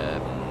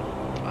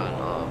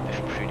before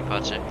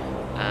pre-departure.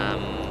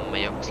 My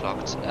yoke is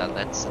locked.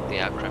 That's the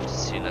aircraft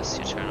as soon as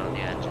you turn on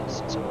the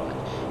engines. It's alright.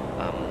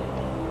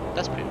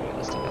 That's pretty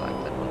realistic. I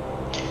like that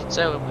one.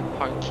 So we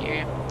park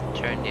here,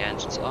 turn the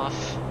engines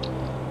off,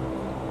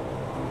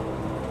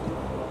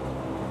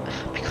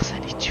 because I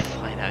need to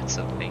find out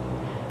something.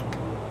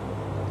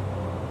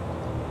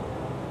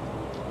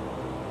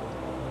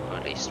 Or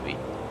at least we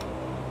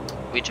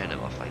turn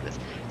them off like this.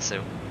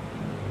 So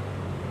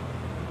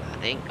I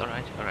think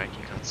alright,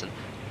 you got some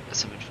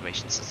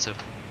information. So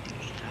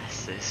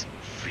does this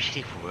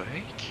really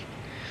work?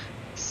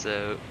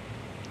 So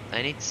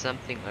I need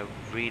something I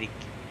really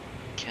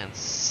can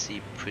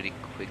see pretty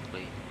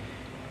quickly.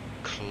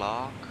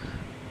 Clock,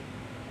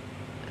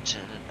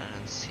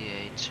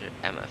 annunciator,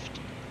 MFD.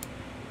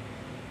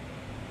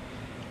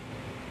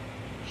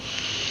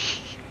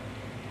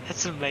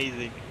 That's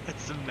amazing.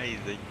 That's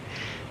amazing.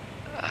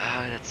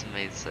 Oh, that's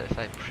amazing. So if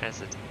I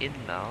press it in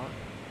now,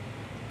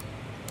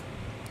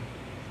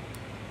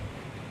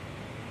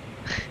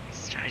 it's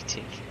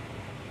starting.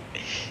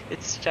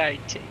 It's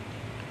starting.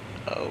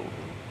 Oh,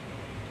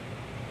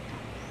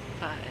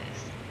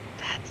 that's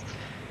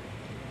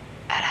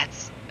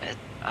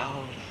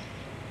oh,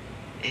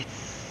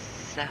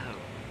 it's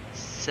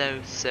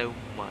so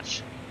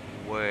much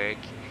work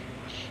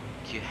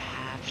you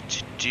have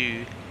to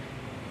do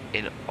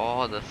in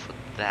order for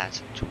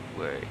that to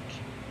work.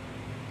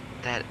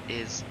 That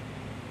is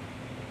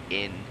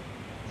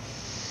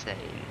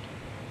insane.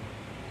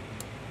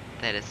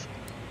 That is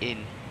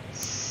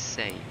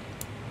insane.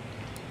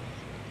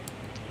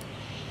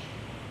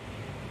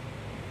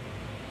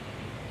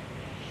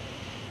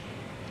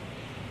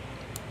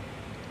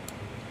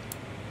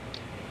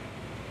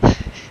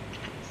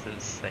 That's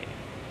insane.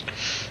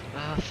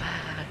 Oh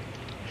man.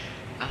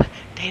 Oh,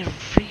 they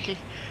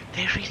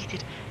really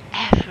did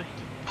every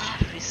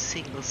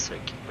single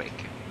circuit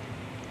breaker.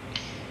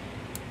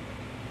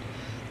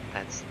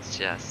 That's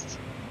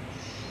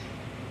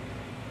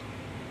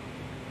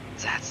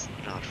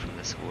not from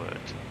this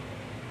world.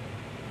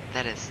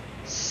 That is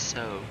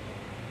so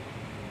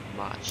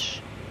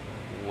much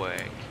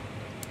work.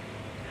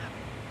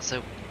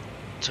 So,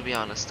 to be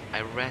honest,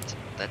 I read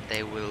that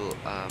they will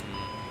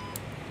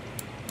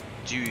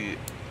do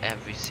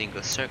every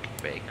single circuit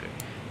breaker,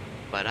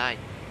 but I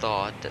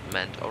thought that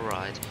meant,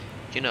 alright,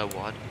 you know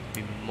what,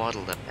 we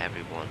model them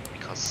everyone,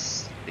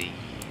 because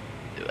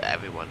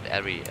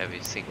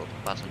every single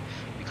button,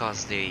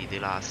 because the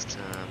last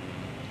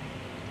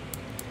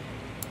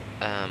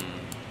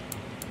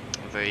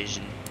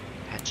version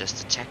had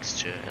just a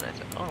texture, and I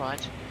thought,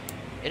 alright,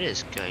 it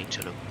is going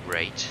to look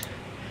great.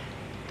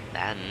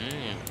 Then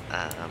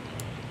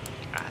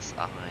as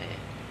I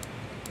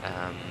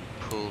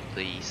pulled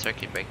the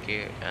circuit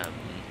breaker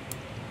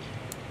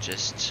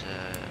just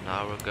an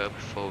hour ago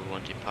before we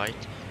went to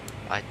depart,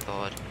 I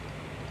thought,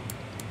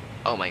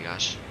 Oh my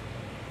gosh,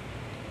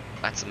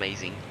 that's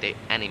amazing. They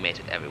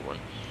animated everyone,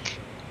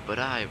 but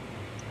I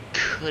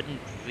couldn't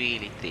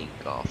really think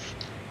of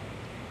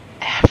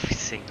every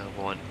single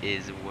one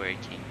is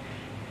working,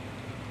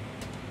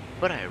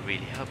 but I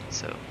really hope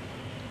so.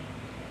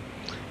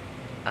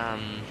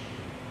 And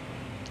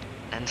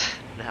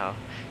now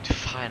to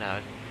find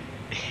out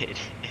it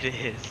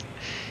is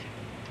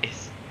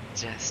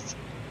just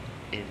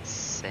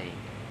insane.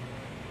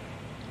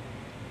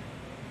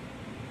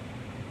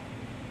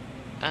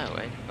 Oh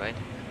wait,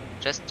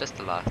 just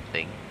the last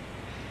thing.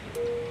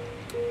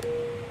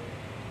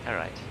 All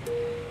right.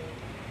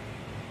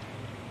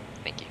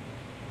 Thank you.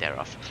 They're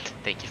off.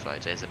 Thank you,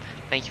 FlyJSim.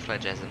 Thank you,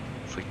 FlyJSim,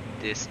 for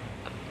this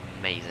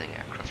amazing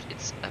aircraft.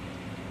 It's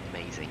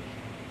amazing,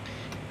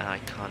 and I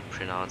can't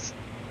pronounce.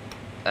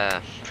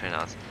 I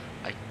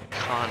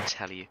can't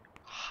tell you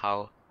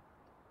how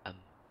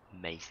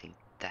amazing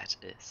that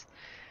is.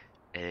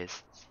 It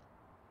is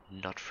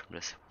not from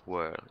this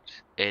world.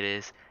 It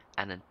is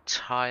an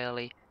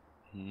entirely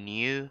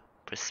new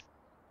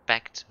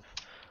perspective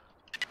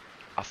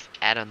of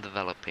add-on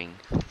developing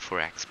for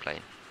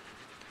X-Plane.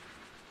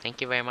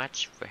 Thank you very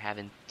much for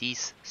having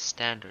these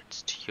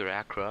standards to your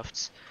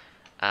aircrafts,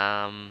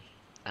 and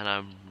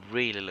I'm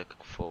really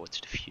looking forward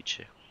to the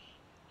future.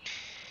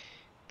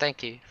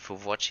 Thank you for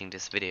watching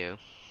this video,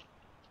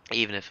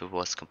 even if it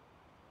was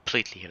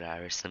completely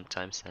hilarious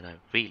sometimes and I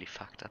really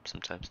fucked up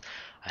sometimes.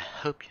 I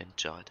hope you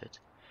enjoyed it,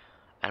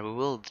 and we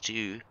will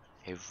do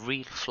a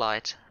real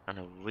flight and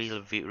a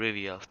real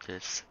review of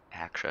this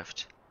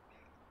aircraft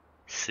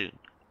soon.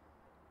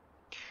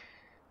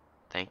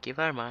 Thank you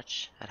very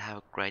much and have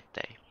a great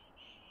day.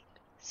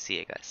 See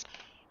you guys.